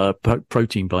HCG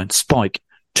protein bind spike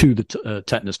to the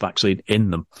tetanus vaccine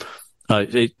in them.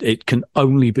 It can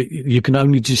only be, you can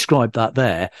only describe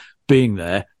that being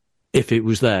there if it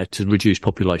was there to reduce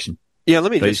population. Yeah,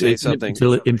 let me just say something.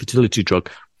 Infertility drug.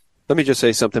 Let me just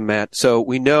say something, Matt. So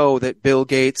we know that Bill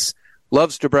Gates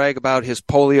loves to brag about his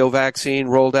polio vaccine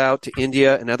rolled out to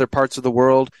India and other parts of the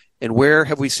world. And where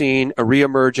have we seen a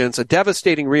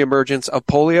devastating reemergence of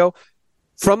polio?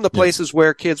 from the places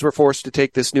where kids were forced to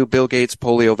take this new Bill Gates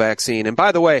polio vaccine. And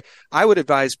by the way, I would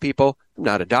advise people, I'm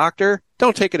not a doctor,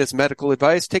 don't take it as medical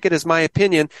advice, take it as my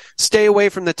opinion, stay away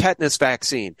from the tetanus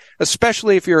vaccine,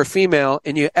 especially if you're a female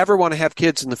and you ever want to have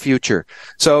kids in the future.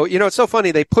 So, it's so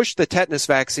funny, they push the tetanus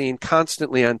vaccine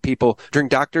constantly on people during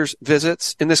doctor's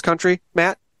visits in this country,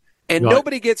 Matt, and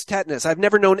nobody gets tetanus. I've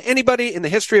never known anybody in the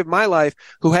history of my life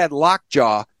who had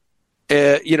lockjaw,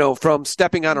 from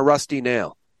stepping on a rusty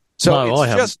nail.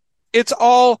 So it's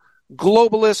all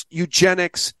globalist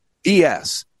eugenics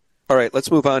BS. All right,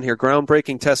 let's move on here.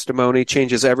 Groundbreaking testimony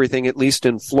changes everything, at least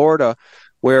in Florida,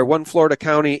 where one Florida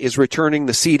county is returning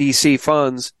the CDC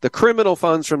funds, the criminal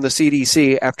funds from the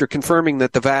CDC, after confirming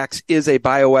that the vax is a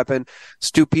bioweapon.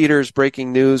 Stu Peters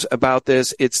breaking news about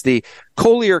this. It's the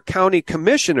Collier County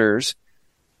commissioners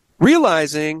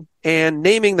realizing and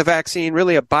naming the vaccine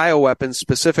really a bioweapon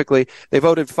specifically. They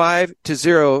voted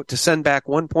 5-0 to send back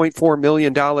 $1.4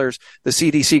 million the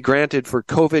CDC granted for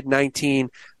COVID-19.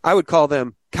 I would call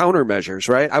them countermeasures,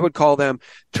 right? I would call them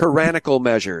tyrannical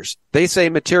measures. They say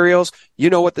materials, you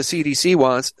know what the CDC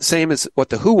wants, same as what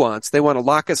the WHO wants. They want to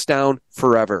lock us down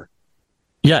forever.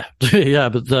 Yeah, yeah,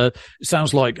 but it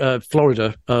sounds like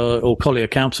Florida or Collier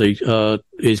County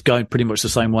is going pretty much the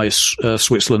same way as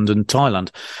Switzerland and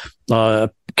Thailand.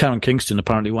 Karen Kingston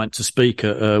apparently went to speak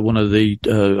at one of the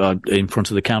in front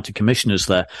of the county commissioners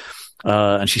there,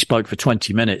 and she spoke for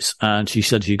 20 minutes, and she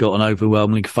said she got an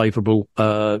overwhelmingly favourable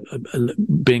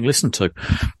being listened to.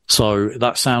 So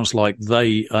that sounds like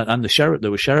they and the sheriff.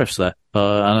 There were sheriffs there,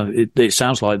 and it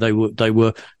sounds like they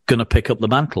were going to pick up the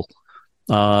mantle.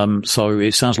 So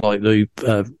it sounds like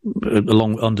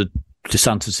along under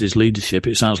DeSantis's leadership,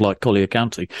 it sounds like Collier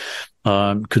County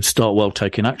could start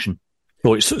taking action.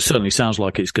 Well, it certainly sounds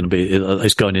like it's going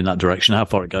in that direction. How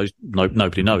far it goes,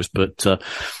 nobody knows. But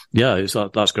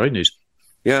that's great news.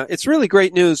 Yeah, it's really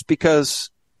great news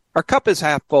because our cup is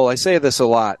half full. I say this a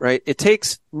lot, right? It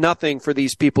takes nothing for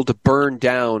these people to burn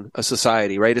down a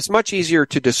society, right? It's much easier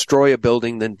to destroy a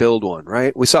building than build one,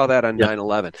 right? We saw that on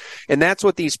 9/11. And that's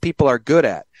what these people are good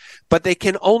at. But they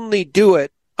can only do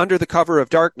it under the cover of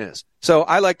darkness. So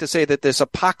I like to say that this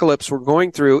apocalypse we're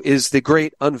going through is the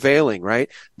great unveiling, right?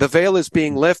 The veil is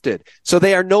being lifted. So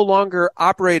they are no longer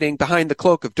operating behind the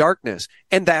cloak of darkness.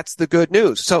 And that's the good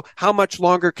news. So how much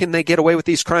longer can they get away with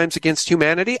these crimes against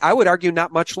humanity? I would argue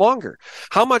not much longer.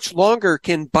 How much longer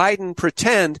can Biden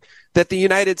pretend that the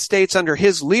United States under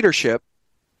his leadership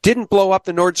didn't blow up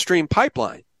the Nord Stream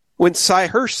pipeline? When Cy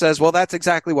Hirsch says, well, that's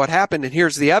exactly what happened, and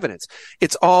here's the evidence.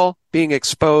 It's all being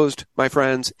exposed, my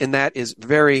friends, and that is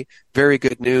very, very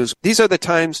good news. These are the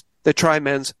times that try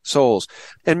men's souls.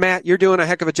 And Matt, you're doing a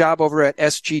heck of a job over at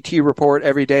SGT Report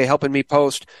every day, helping me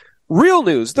post real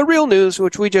news, the real news,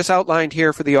 which we just outlined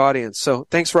here for the audience. So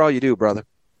thanks for all you do, brother.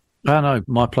 No,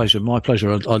 my pleasure. My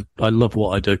pleasure. I love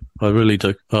what I do. I really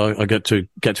do. I get to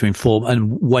inform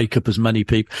and wake up as many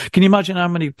people. Can you imagine how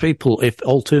many people, if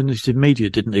alternative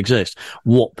media didn't exist,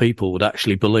 what people would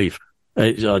actually believe?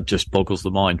 It just boggles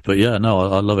the mind. But yeah,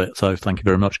 no, I love it. So thank you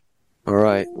very much. All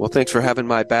right. Well, thanks for having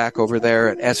my back over there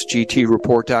at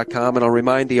sgtreport.com. And I'll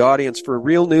remind the audience for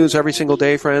real news every single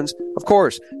day, friends. Of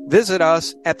course, visit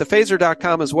us at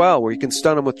thephaser.com as well, where you can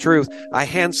stun them with truth. I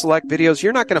hand select videos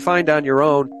you're not going to find on your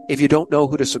own if you don't know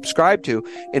who to subscribe to.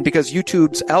 And because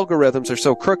YouTube's algorithms are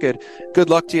so crooked,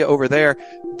 good luck to you over there.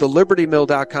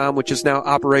 TheLibertyMill.com, which is now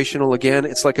operational again.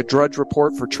 It's like a Drudge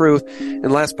Report for truth.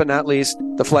 And last but not least,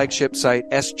 the flagship site,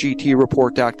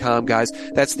 sgtreport.com, guys.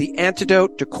 That's the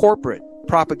antidote to corporate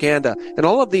propaganda and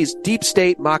all of these deep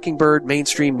state, mockingbird,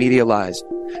 mainstream media lies.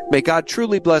 May God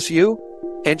truly bless you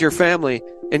and your family.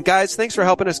 And guys, thanks for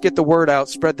helping us get the word out,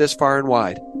 spread this far and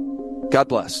wide. God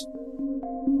bless.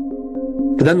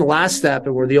 But then the last step,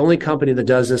 and we're the only company that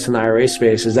does this in the IRA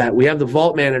space, is that we have the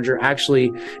vault manager actually,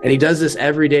 and he does this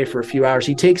every day for a few hours.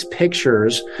 He takes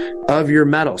pictures of your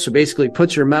metal. So basically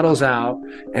puts your metals out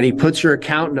and he puts your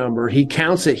account number, he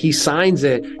counts it, he signs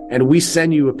it, and we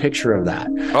send you a picture of that.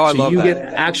 Oh, I love that. So you get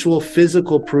actual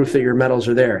physical proof that your metals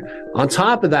are there. On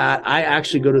top of that, I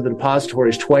actually go to the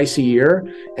depositories twice a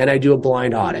year and I do a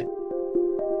blind audit.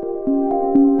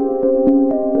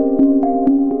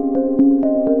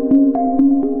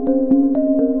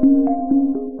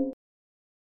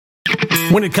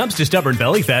 When it comes to stubborn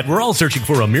belly fat, we're all searching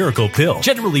for a miracle pill.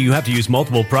 Generally, you have to use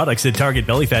multiple products that target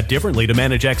belly fat differently to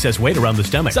manage excess weight around the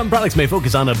stomach. Some products may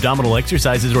focus on abdominal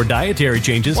exercises or dietary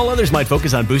changes, while others might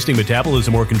focus on boosting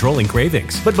metabolism or controlling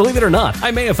cravings. But believe it or not,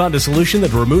 I may have found a solution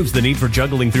that removes the need for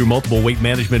juggling through multiple weight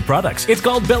management products. It's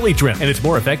called Belly Trim, and it's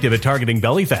more effective at targeting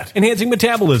belly fat, enhancing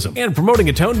metabolism, and promoting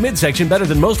a toned midsection better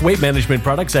than most weight management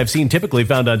products I've seen typically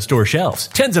found on store shelves.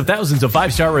 Tens of thousands of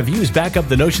 5-star reviews back up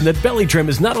the notion that Belly Trim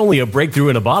is not only a breakthrough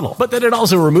in a bottle, but that it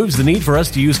also removes the need for us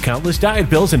to use countless diet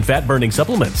pills and fat-burning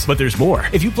supplements. But there's more.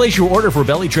 If you place your order for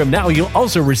Belly Trim now, you'll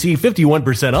also receive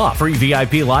 51% off, free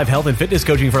VIP live health and fitness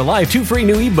coaching for life, 2 free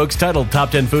new ebooks titled Top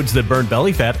 10 Foods That Burn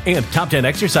Belly Fat and Top 10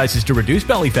 Exercises to Reduce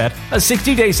Belly Fat, a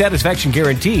 60-day satisfaction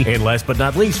guarantee, and last but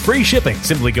not least, free shipping.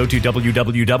 Simply go to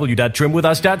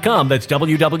www.trimwithus.com. That's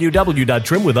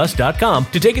www.trimwithus.com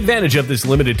to take advantage of this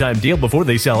limited time deal before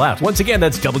they sell out. Once again,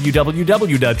 that's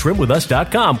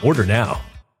www.trimwithus.com. Order now.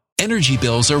 Energy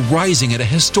bills are rising at a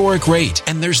historic rate,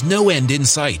 and there's no end in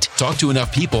sight. Talk to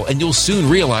enough people, and you'll soon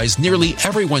realize nearly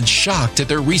everyone's shocked at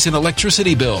their recent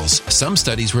electricity bills. Some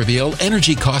studies reveal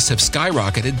energy costs have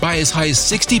skyrocketed by as high as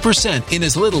 60% in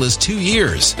as little as 2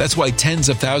 years. That's why tens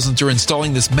of thousands are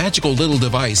installing this magical little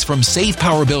device from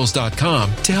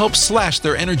SavePowerBills.com to help slash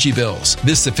their energy bills.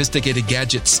 This sophisticated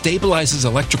gadget stabilizes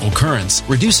electrical currents,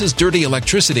 reduces dirty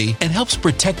electricity, and helps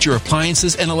protect your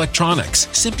appliances and electronics.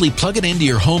 Simply plug it into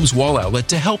your home's wall outlet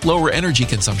to help lower energy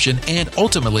consumption and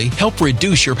ultimately help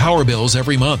reduce your power bills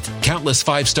every month. Countless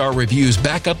 5-star reviews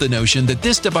back up the notion that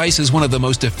this device is one of the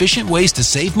most efficient ways to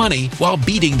save money while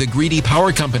beating the greedy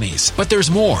power companies. But there's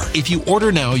more. If you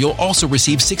order now, you'll also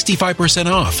receive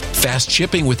 65% off, fast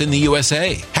shipping within the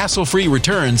USA, hassle-free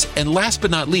returns, and last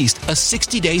but not least, a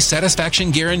 60-day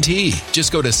satisfaction guarantee.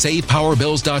 Just go to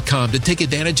SavePowerBills.com to take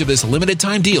advantage of this limited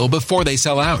time deal before they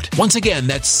sell out. Once again,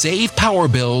 that's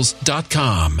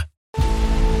SavePowerBills.com.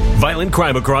 Violent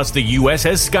crime across the U.S.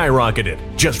 has skyrocketed.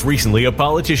 Just recently, a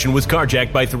politician was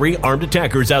carjacked by 3 armed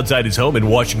attackers outside his home in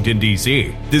Washington,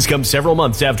 D.C. This comes several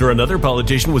months after another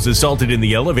politician was assaulted in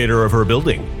the elevator of her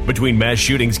building. Between mass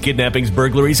shootings, kidnappings,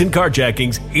 burglaries, and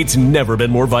carjackings, it's never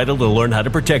been more vital to learn how to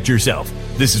protect yourself.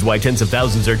 This is why tens of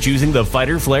thousands are choosing the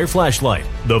Fighter Flare flashlight.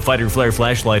 The Fighter Flare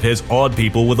flashlight has awed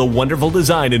people with a wonderful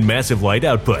design and massive light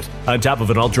output. On top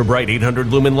of an ultra-bright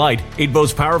 800-lumen light, it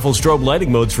boasts powerful strobe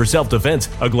lighting modes for self-defense,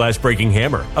 a glass-breaking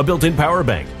hammer, a built-in power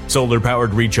bank,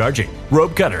 solar-powered recharging,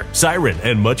 rope cutter, siren,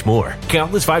 and much more.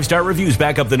 Countless 5-star reviews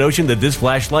back up the notion that this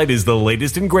flashlight is the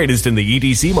latest and greatest in the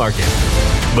EDC market.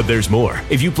 But there's more.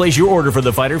 If you place your order for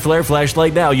the Fighter Flare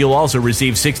flashlight now, you'll also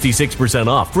receive 66%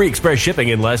 off, free express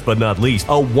shipping, and last but not least, a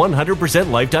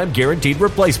 100% lifetime guaranteed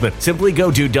replacement. Simply go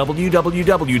to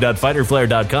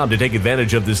www.fighterflare.com to take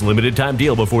advantage of this limited time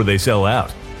deal before they sell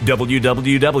out.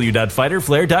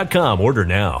 www.fighterflare.com. Order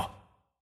now.